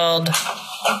today's world,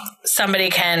 somebody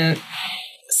can,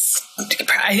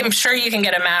 I'm sure you can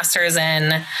get a master's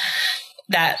in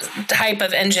that type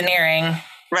of engineering.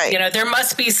 Right. You know, there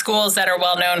must be schools that are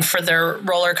well known for their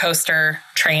roller coaster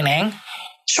training.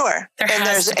 Sure. And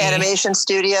there's animation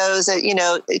studios at,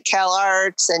 Cal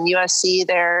Arts and USC,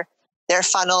 they're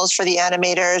funnels for the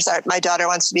animators. My daughter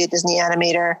wants to be a Disney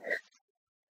animator.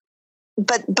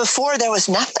 But before, there was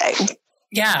nothing.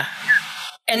 Yeah.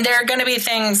 And there are going to be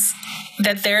things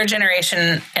that their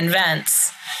generation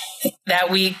invents that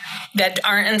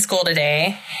aren't in school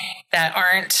today, that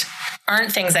aren't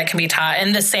things that can be taught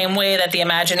in the same way that the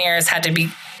Imagineers had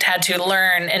to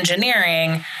learn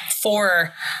engineering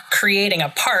for creating a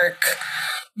park.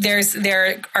 There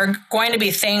are going to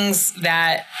be things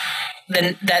that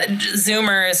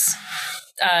Zoomers,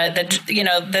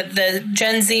 the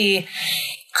Gen Z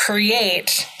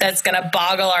create that's going to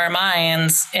boggle our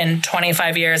minds in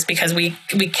 25 years because we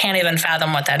can't even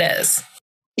fathom what that is.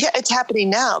 Yeah, it's happening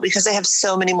now because they have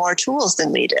so many more tools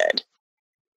than we did.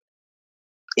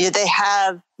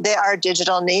 They are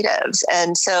digital natives.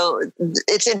 And so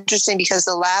it's interesting because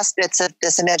the last bits of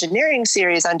this Imagineering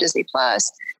series on Disney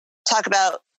Plus talk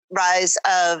about rise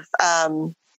of,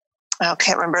 I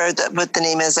can't remember what the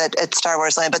name is at Star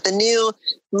Wars Land, but the new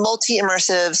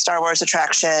multi-immersive Star Wars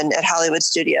attraction at Hollywood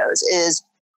Studios is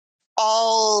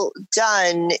all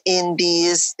done in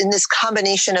this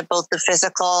combination of both the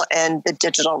physical and the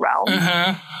digital realm.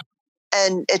 Mm-hmm.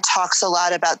 And it talks a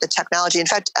lot about the technology. In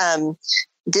fact,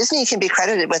 Disney can be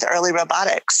credited with early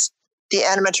robotics. The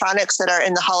animatronics that are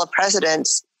in the Hall of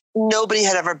Presidents, nobody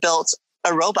had ever built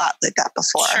a robot like that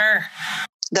before. Sure.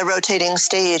 The rotating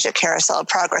stage at Carousel of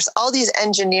Progress, all these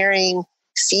engineering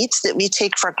feats that we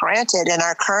take for granted in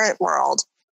our current world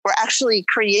were actually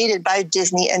created by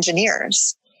Disney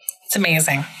engineers. It's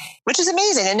amazing. Which is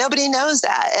amazing. And nobody knows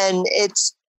that. And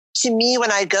it's, to me,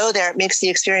 when I go there, it makes the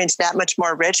experience that much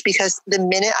more rich because the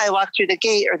minute I walk through the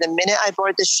gate or the minute I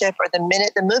board the ship or the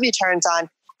minute the movie turns on,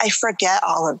 I forget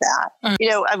all of that.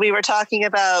 Mm. We were talking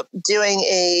about doing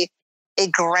a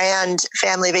grand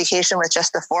family vacation with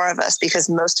just the four of us because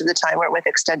most of the time we're with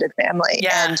extended family.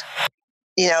 Yeah. And,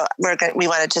 we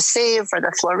wanted to save for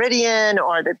the Floridian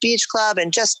or the beach club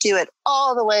and just do it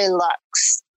all the way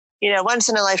luxe, once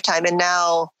in a lifetime. And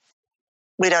now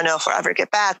we don't know if we'll ever get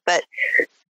back, but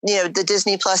the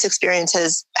Disney Plus experience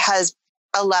has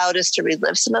allowed us to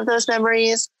relive some of those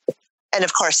memories. And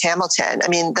of course, Hamilton. I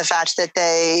mean, the fact that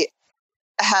they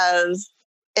have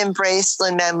embraced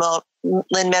Lin-Manuel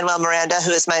Miranda,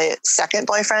 who is my second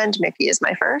boyfriend. Mickey is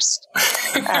my first.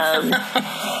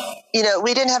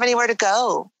 We didn't have anywhere to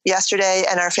go yesterday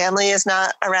and our family is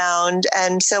not around.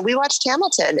 And so we watched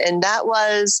Hamilton, and that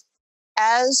was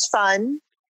as fun,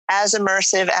 as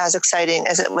immersive, as exciting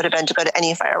as it would have been to go to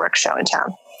any fireworks show in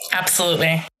town.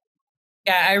 Absolutely.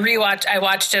 Yeah, I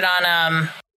watched it on,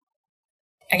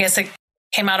 I guess it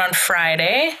came out on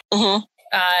Friday. Mm-hmm.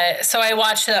 So I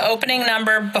watched the opening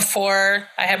number before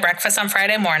I had breakfast on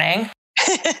Friday morning.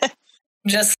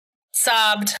 Just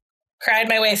sobbed, cried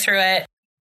my way through it.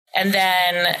 And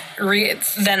then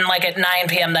like at 9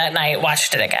 p.m. that night,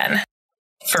 watched it again.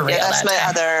 For real. Yeah,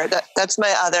 that's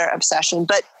my other obsession.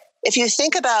 But if you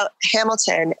think about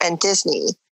Hamilton and Disney,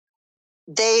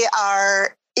 they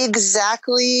are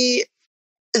exactly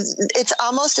it's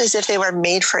almost as if they were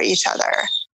made for each other,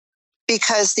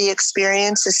 because the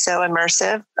experience is so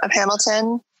immersive of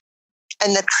Hamilton,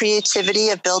 and the creativity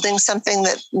of building something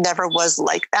that never was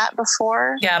like that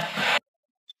before. Yep.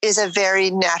 Is a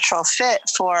very natural fit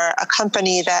for a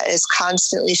company that is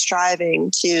constantly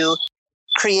striving to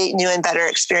create new and better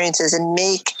experiences and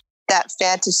make that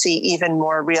fantasy even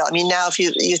more real. I mean, now if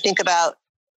you think about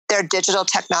their digital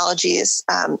technologies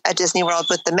at Disney World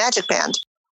with the Magic Band,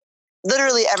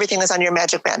 literally everything is on your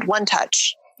Magic Band, one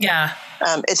touch. Yeah.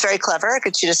 It's very clever. It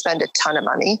gets you to spend a ton of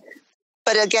money.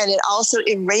 But again, it also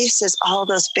erases all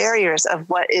those barriers of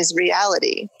what is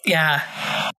reality. Yeah.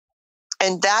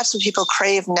 And that's what people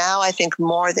crave now, I think,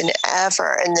 more than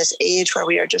ever in this age where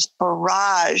we are just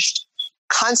barraged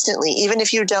constantly. Even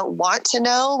if you don't want to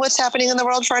know what's happening in the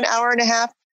world for an hour and a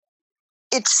half,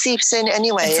 it seeps in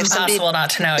anyway. It's impossible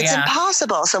not to know. It's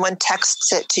impossible. Someone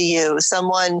texts it to you.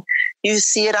 You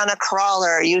see it on a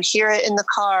crawler. You hear it in the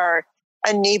car.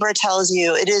 A neighbor tells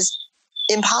you. It is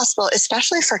impossible,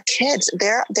 especially for kids.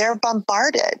 They're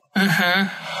bombarded.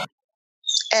 Mm-hmm.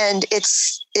 And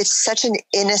it's such an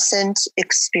innocent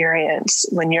experience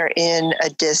when you're in a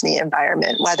Disney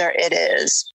environment, whether it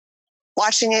is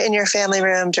watching it in your family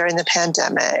room during the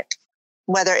pandemic,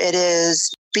 whether it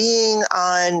is being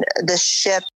on the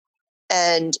ship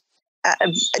and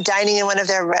dining in one of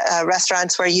their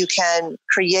restaurants where you can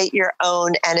create your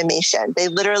own animation. They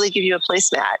literally give you a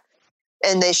placemat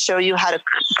and they show you how to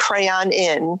crayon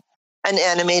in an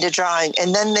animated drawing,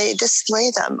 and then they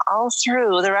display them all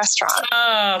through the restaurant.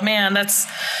 Oh man,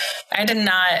 I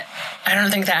don't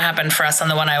think that happened for us on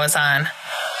the one I was on.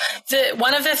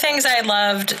 One of the things I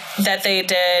loved that they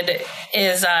did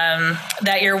is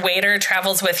that your waiter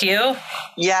travels with you.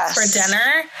 Yes. For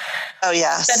dinner. Oh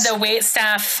yes. That the wait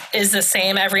staff is the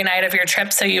same every night of your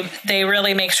trip, so they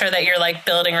really make sure that you're like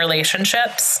building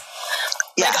relationships.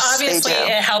 Yes, like obviously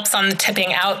it helps on the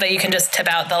tipping out that you can just tip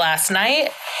out the last night.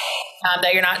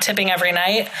 That you're not tipping every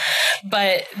night,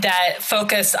 but that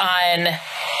focus on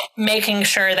making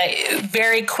sure that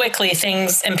very quickly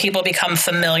things and people become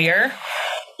familiar.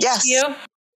 Yes. To you.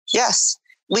 Yes.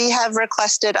 We have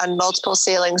requested on multiple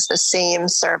sailings the same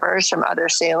servers from other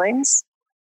sailings,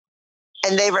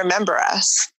 and they remember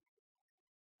us.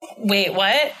 Wait,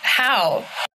 what? How?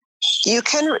 You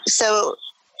can, so...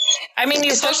 I mean,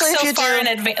 you book so far in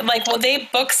advance. Like, will they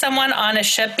book someone on a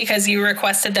ship because you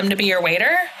requested them to be your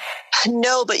waiter?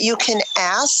 No, but you can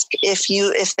ask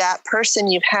if that person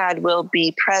you've had will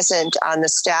be present on the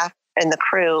staff and the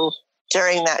crew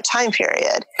during that time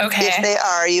period. Okay. If they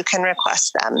are, you can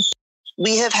request them.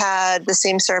 We have had the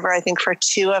same server, I think, for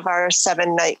 2 of our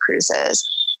 7-night cruises.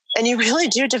 And you really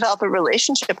do develop a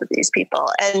relationship with these people.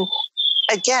 And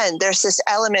again, there's this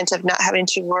element of not having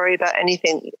to worry about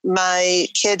anything. My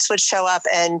kids would show up,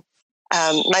 and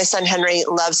my son Henry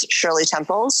loves Shirley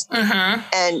Temples,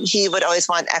 and he would always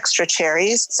want extra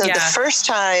cherries. So the first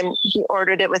time he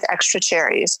ordered it with extra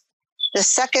cherries. The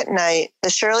second night, the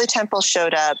Shirley Temple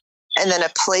showed up, and then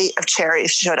a plate of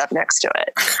cherries showed up next to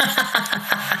it.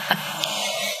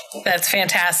 That's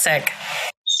fantastic.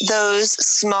 Those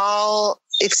small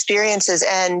experiences.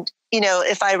 And,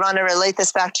 if I want to relate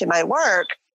this back to my work,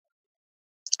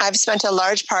 I've spent a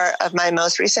large part of my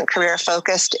most recent career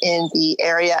focused in the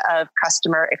area of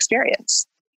customer experience.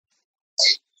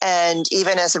 And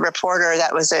even as a reporter,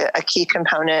 that was a key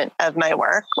component of my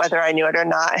work. Whether I knew it or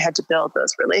not, I had to build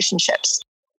those relationships.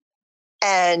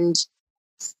 And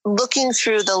looking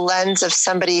through the lens of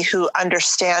somebody who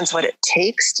understands what it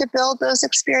takes to build those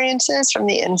experiences from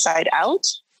the inside out,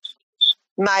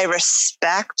 my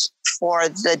respect for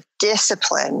the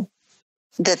discipline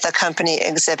that the company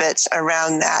exhibits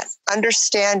around that,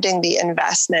 understanding the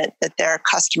investment that their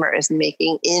customer is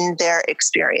making in their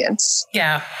experience.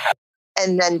 Yeah.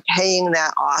 And then paying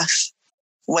that off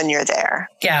when you're there.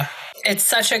 Yeah. It's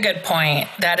such a good point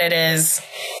that it is,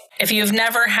 if you've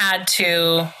never had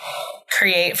to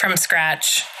create from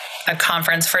scratch a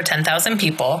conference for 10,000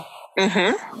 people,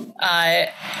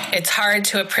 it's hard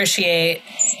to appreciate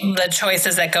the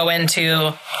choices that go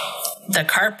into the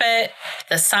carpet,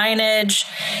 the signage,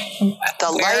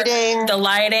 the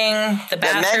lighting, the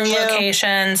bathroom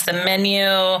locations, the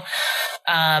menu.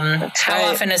 How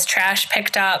often is trash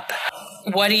picked up?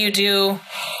 What do you do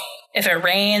if it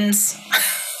rains?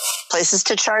 Places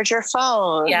to charge your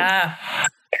phone. Yeah.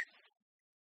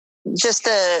 Just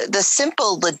the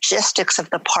simple logistics of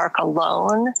the park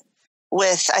alone,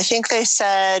 with, I think they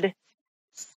said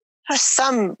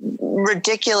some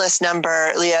ridiculous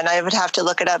number, Leah, and I would have to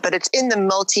look it up, but it's in the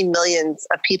multi-millions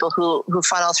of people who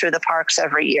funnel through the parks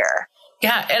every year.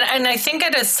 Yeah. And I think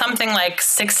it is something like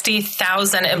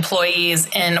 60,000 employees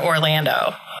in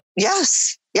Orlando.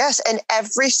 Yes. Yes. And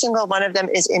every single one of them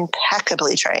is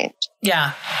impeccably trained.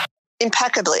 Yeah.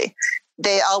 Impeccably.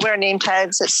 They all wear name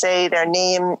tags that say their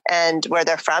name and where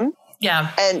they're from.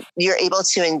 Yeah. And you're able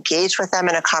to engage with them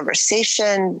in a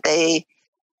conversation. We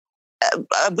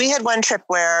had one trip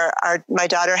where my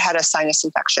daughter had a sinus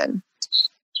infection.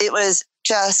 It was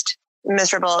just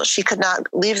miserable. She could not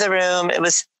leave the room. It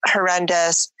was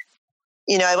horrendous.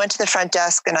 I went to the front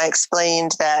desk and I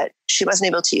explained that she wasn't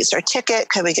able to use her ticket.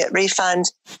 Could we get refund?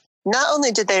 Not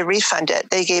only did they refund it,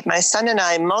 they gave my son and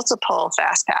I multiple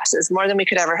fast passes, more than we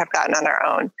could ever have gotten on our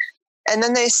own. And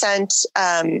then they sent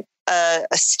a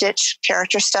Stitch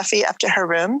character stuffy up to her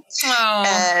room. Oh.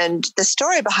 And the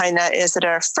story behind that is that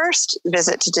our first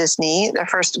visit to Disney, their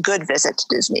first good visit to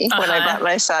Disney, when I brought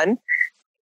my son,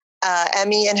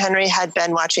 Emmy and Henry had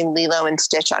been watching Lilo and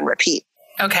Stitch on repeat.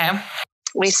 Okay.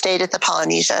 We stayed at the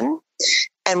Polynesian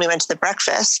and we went to the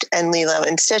breakfast, and Lilo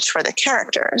and Stitch were the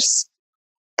characters.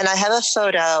 And I have a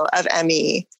photo of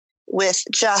Emmy with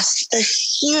just the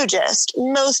hugest,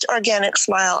 most organic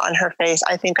smile on her face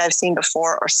I think I've seen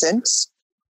before or since,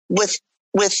 with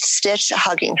Stitch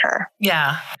hugging her.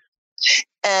 Yeah.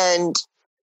 And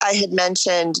I had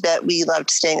mentioned that we loved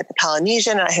staying at the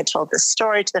Polynesian, and I had told this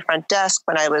story to the front desk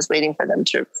when I was waiting for them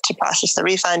to process the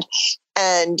refund.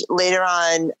 And later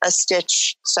on, a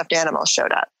Stitch stuffed animal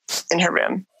showed up in her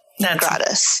room. That's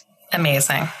gratis.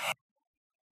 Amazing.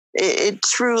 It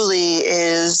truly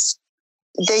is.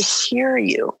 They hear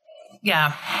you.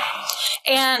 Yeah.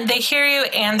 And they hear you,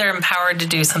 and they're empowered to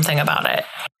do something about it.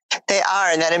 They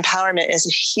are. And that empowerment is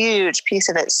a huge piece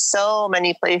of it. So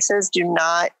many places do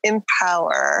not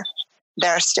empower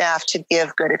their staff to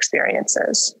give good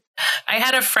experiences. I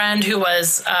had a friend who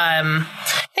was, I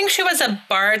think she was a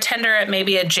bartender at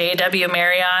maybe a JW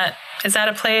Marriott. Is that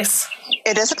a place?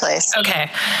 It is a place. Okay.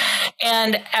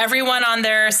 And everyone on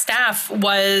their staff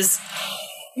was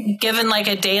given like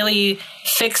a daily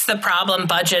fix the problem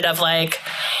budget of like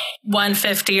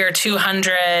 $150 or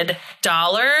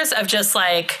 $200 of just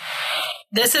like,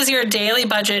 this is your daily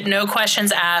budget, no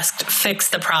questions asked, fix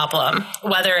the problem.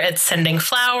 Whether it's sending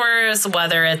flowers,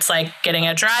 whether it's like getting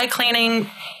a dry cleaning,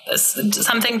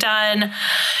 something done,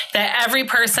 that every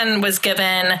person was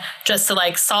given just to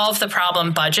like solve the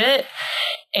problem budget.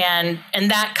 And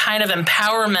that kind of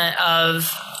empowerment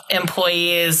of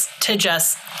employees to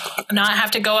just not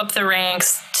have to go up the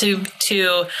ranks, to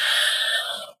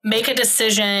make a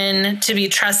decision, to be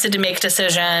trusted to make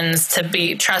decisions, to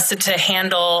be trusted to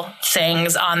handle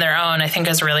things on their own, I think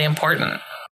is really important.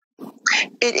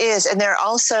 It is. And they're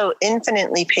also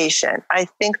infinitely patient. I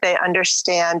think they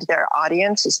understand their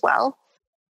audience as well,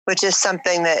 which is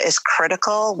something that is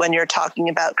critical when you're talking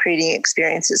about creating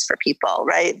experiences for people,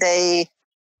 right? They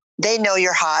know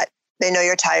you're hot. They know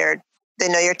you're tired. They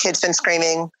know your kid's been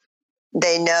screaming.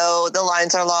 They know the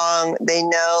lines are long. They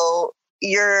know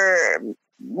you're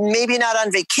maybe not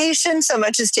on vacation so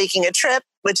much as taking a trip,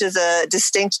 which is a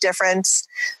distinct difference.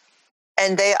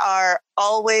 And they are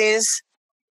always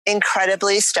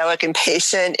incredibly stoic and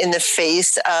patient in the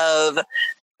face of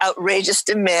outrageous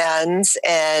demands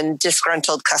and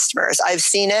disgruntled customers. I've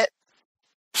seen it.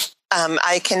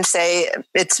 I can say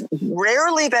it's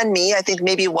rarely been me. I think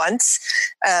maybe once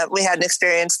we had an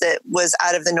experience that was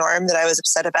out of the norm that I was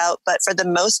upset about. But for the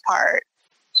most part,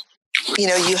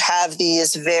 you have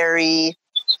these very,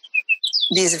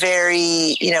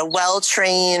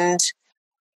 well-trained,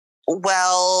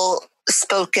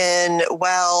 well-spoken,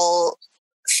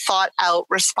 well-thought-out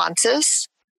responses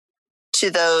to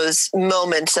those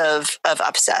moments of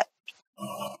upset.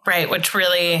 Right, which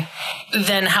really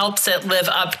then helps it live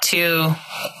up to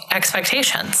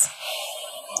expectations.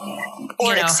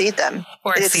 Or exceed them.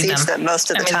 Or it exceeds them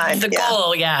most of the time. The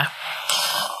goal, yeah.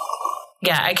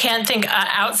 Yeah, I can't think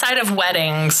outside of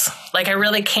weddings, like I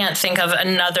really can't think of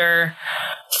another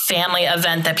family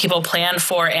event that people plan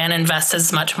for and invest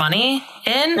as much money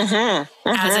in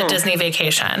as a Disney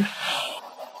vacation.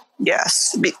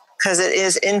 Yes, because it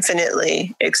is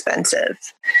infinitely expensive.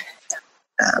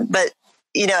 But,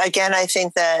 again, I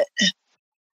think that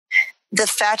the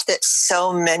fact that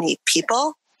so many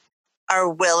people are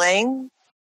willing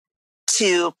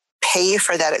to pay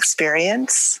for that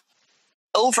experience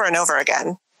over and over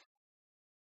again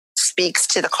speaks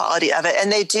to the quality of it.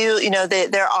 And they do,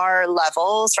 there are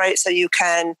levels, right? So you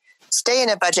can stay in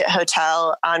a budget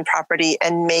hotel on property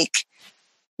and make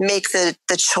the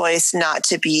choice not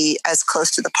to be as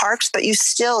close to the parks, but you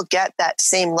still get that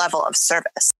same level of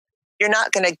service. You're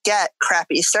not going to get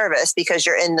crappy service because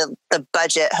you're in the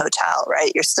budget hotel,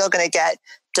 right? You're still going to get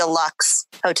deluxe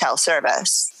hotel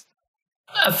service.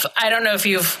 I don't know if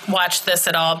you've watched this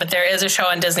at all, but there is a show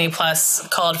on Disney Plus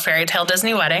called Fairy Tale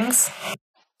Disney Weddings.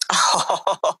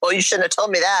 Oh, you shouldn't have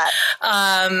told me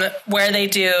that. Where they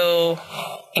do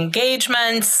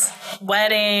engagements,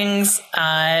 weddings.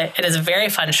 It is a very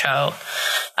fun show.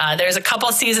 There's a couple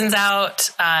seasons out,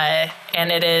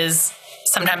 and it is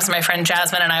sometimes my friend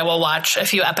Jasmine and I will watch a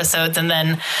few episodes and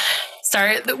then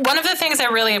start. One of the things I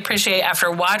really appreciate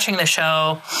after watching the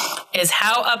show is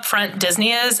how upfront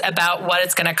Disney is about what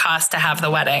it's going to cost to have the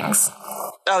weddings.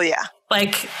 Oh, yeah.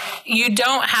 Like, you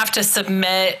don't have to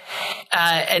submit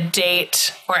a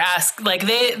date or ask. Like,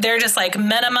 they're just like,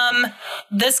 minimum,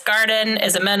 this garden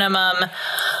is a minimum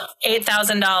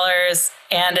 $8,000,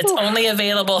 and it's only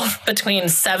available between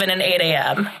 7 and 8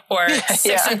 a.m. or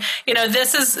 6. And,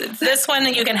 this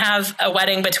one you can have a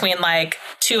wedding between like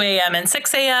 2 a.m. and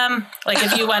 6 a.m. Like,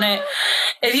 if you want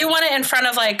it in front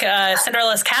of like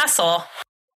Cinderella's castle,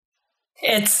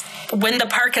 it's when the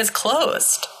park is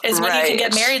closed is when you can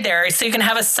get married there. So you can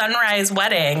have a sunrise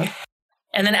wedding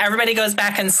and then everybody goes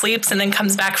back and sleeps and then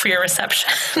comes back for your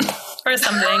reception or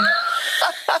something.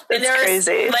 It's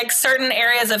crazy. Like certain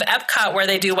areas of Epcot where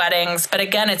they do weddings, but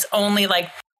again, it's only like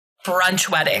brunch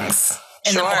weddings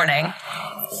in the morning.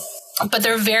 But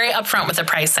they're very upfront with the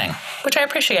pricing, which I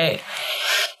appreciate.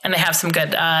 And they have some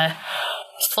good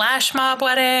flash mob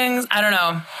weddings. I don't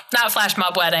know, not flash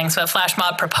mob weddings, but flash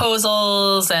mob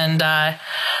proposals. And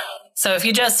so if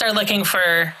you just are looking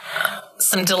for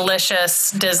some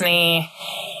delicious Disney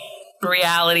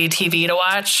reality TV to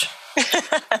watch,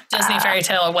 Disney Fairy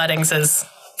Tale Weddings is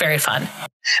very fun.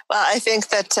 Well, I think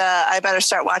that I better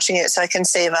start watching it so I can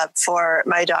save up for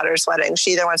my daughter's wedding.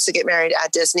 She either wants to get married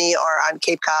at Disney or on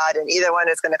Cape Cod, and either one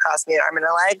is going to cost me an arm and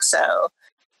a leg. So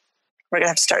we're going to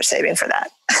have to start saving for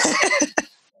that.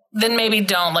 Then maybe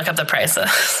don't look up the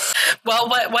prices. Well,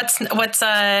 what's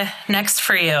next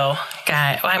for you,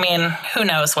 Guy? I mean, who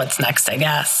knows what's next, I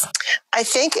guess. I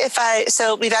think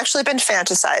so we've actually been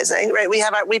fantasizing, right?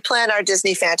 We plan our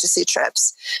Disney fantasy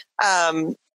trips.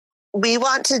 We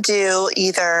want to do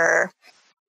either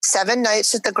 7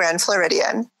 nights at the Grand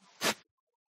Floridian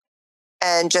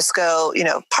and just go,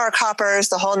 park hoppers,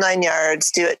 the whole 9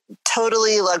 yards, do it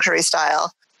totally luxury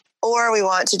style. Or we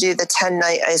want to do the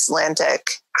 10-night Icelandic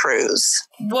cruise.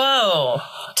 Whoa.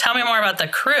 Tell me more about the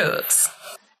cruise.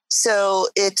 So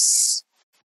it's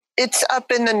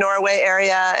up in the Norway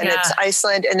area, and it's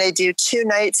Iceland, and they do 2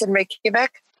 nights in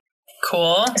Reykjavik.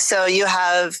 Cool. So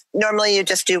normally you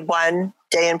just do 1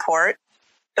 day in port,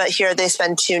 but here they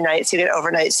spend 2 nights. You get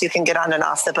overnight, so you can get on and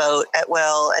off the boat at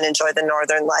will and enjoy the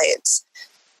Northern Lights.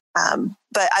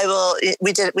 But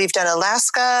we've done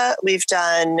Alaska, we've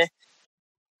done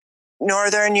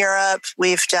Northern Europe,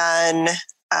 we've done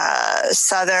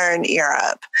Southern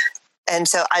Europe. And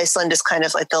so Iceland is kind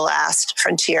of like the last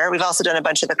frontier. We've also done a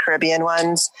bunch of the Caribbean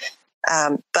ones.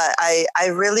 But I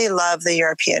really love the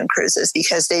European cruises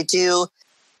because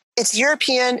it's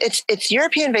European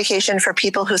vacation for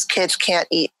people whose kids can't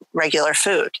eat regular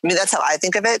food. I mean, that's how I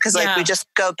think of it. Cause we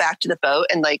just go back to the boat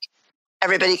and like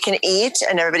everybody can eat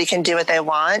and everybody can do what they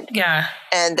want. Yeah.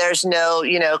 And there's no,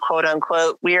 quote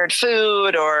unquote weird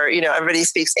food or, everybody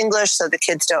speaks English. So the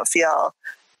kids don't feel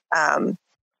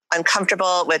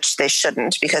uncomfortable, which they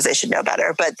shouldn't because they should know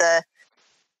better. But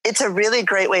it's a really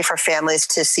great way for families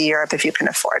to see Europe if you can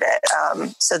afford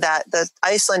it. So that the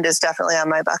Iceland is definitely on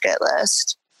my bucket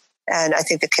list. And I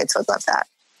think the kids would love that.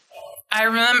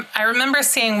 I remember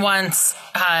seeing once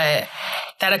that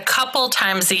a couple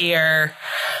times a year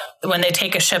when they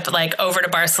take a ship like over to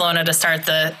Barcelona to start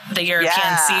the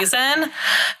European season,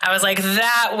 I was like,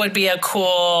 that would be a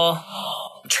cool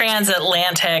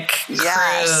transatlantic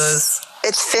cruise.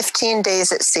 It's 15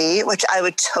 days at sea, which I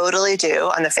would totally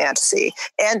do on the Fantasy.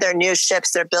 And their new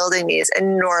ships, they're building these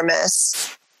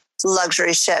enormous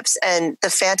luxury ships. And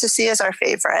the Fantasy is our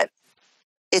favorite.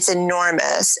 It's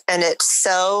enormous and it's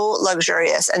so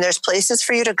luxurious. And there's places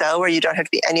for you to go where you don't have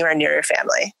to be anywhere near your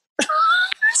family.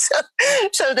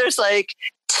 So there's like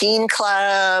teen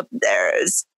club,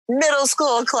 there's middle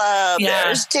school club,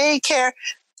 there's daycare.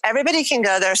 Everybody can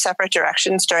go their separate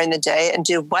directions during the day and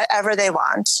do whatever they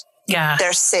want. Yeah.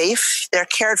 They're safe, they're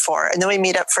cared for, and then we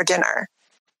meet up for dinner.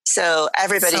 So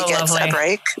everybody gets a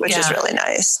break, which is really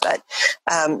nice. But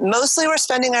mostly we're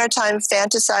spending our time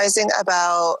fantasizing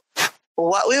about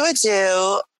what we would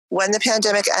do when the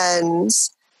pandemic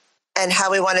ends and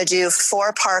how we want to do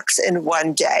 4 parks in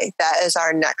 1 day. That is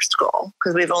our next goal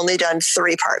because we've only done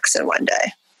 3 parks in 1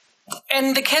 day.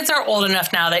 And the kids are old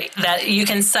enough now that you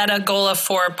can set a goal of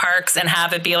 4 parks and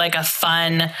have it be like a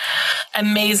fun,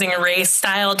 amazing race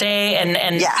style day. And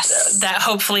that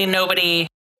hopefully nobody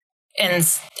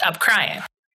ends up crying.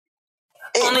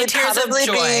 It Only would tears of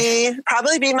joy.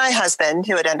 probably be my husband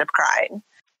who would end up crying.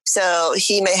 So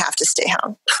he may have to stay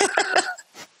home.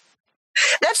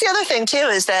 That's the other thing too,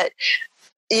 is that,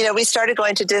 we started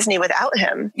going to Disney without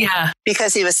him. Yeah.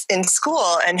 Because he was in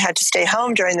school and had to stay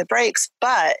home during the breaks.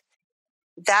 But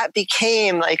that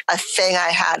became like a thing I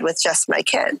had with just my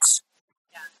kids.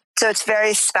 So it's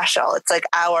very special. It's like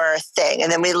our thing.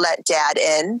 And then we let Dad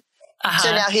in.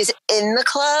 So now he's in the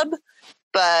club,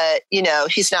 but,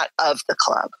 he's not of the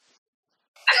club.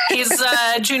 He's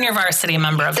a junior varsity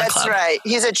member of the club. That's right.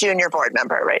 He's a junior board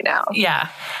member right now. Yeah.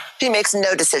 He makes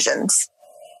no decisions.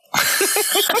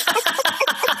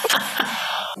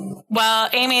 Well,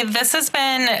 Amy, this has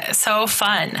been so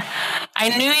fun.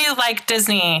 I knew you liked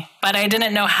Disney, but I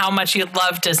didn't know how much you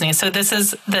love Disney. So this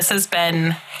has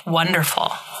been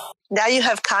wonderful. Now you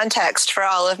have context for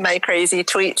all of my crazy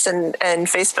tweets and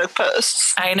Facebook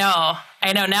posts. I know.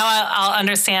 Now I'll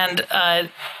understand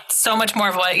so much more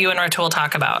of what you and Rachel will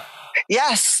talk about.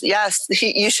 Yes.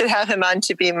 You should have him on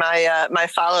to be my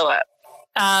follow-up.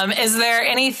 Is there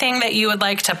anything that you would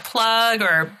like to plug,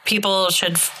 or people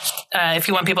should, if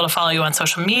you want people to follow you on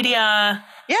social media?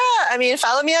 Yeah,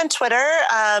 follow me on Twitter.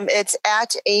 It's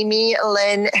at Amy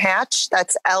Lynn Hatch.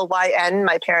 That's LYN.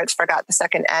 My parents forgot the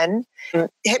second N.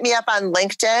 Hit me up on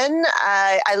LinkedIn.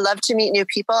 I love to meet new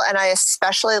people, and I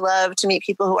especially love to meet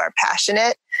people who are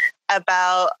passionate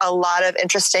about a lot of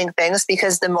interesting things,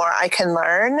 because the more I can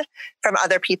learn from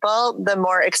other people, the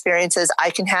more experiences I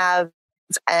can have,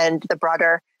 and the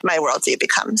broader my worldview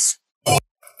becomes.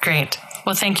 Great.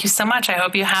 Well, thank you so much. I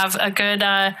hope you have a good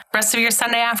rest of your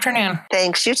Sunday afternoon.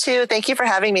 Thanks. You too. Thank you for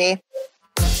having me.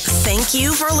 Thank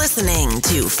you for listening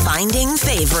to Finding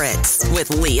Favorites with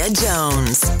Leah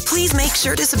Jones. Please make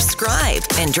sure to subscribe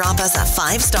and drop us a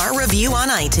 5-star review on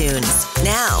iTunes.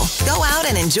 Now, go out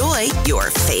and enjoy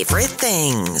your favorite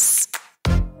things.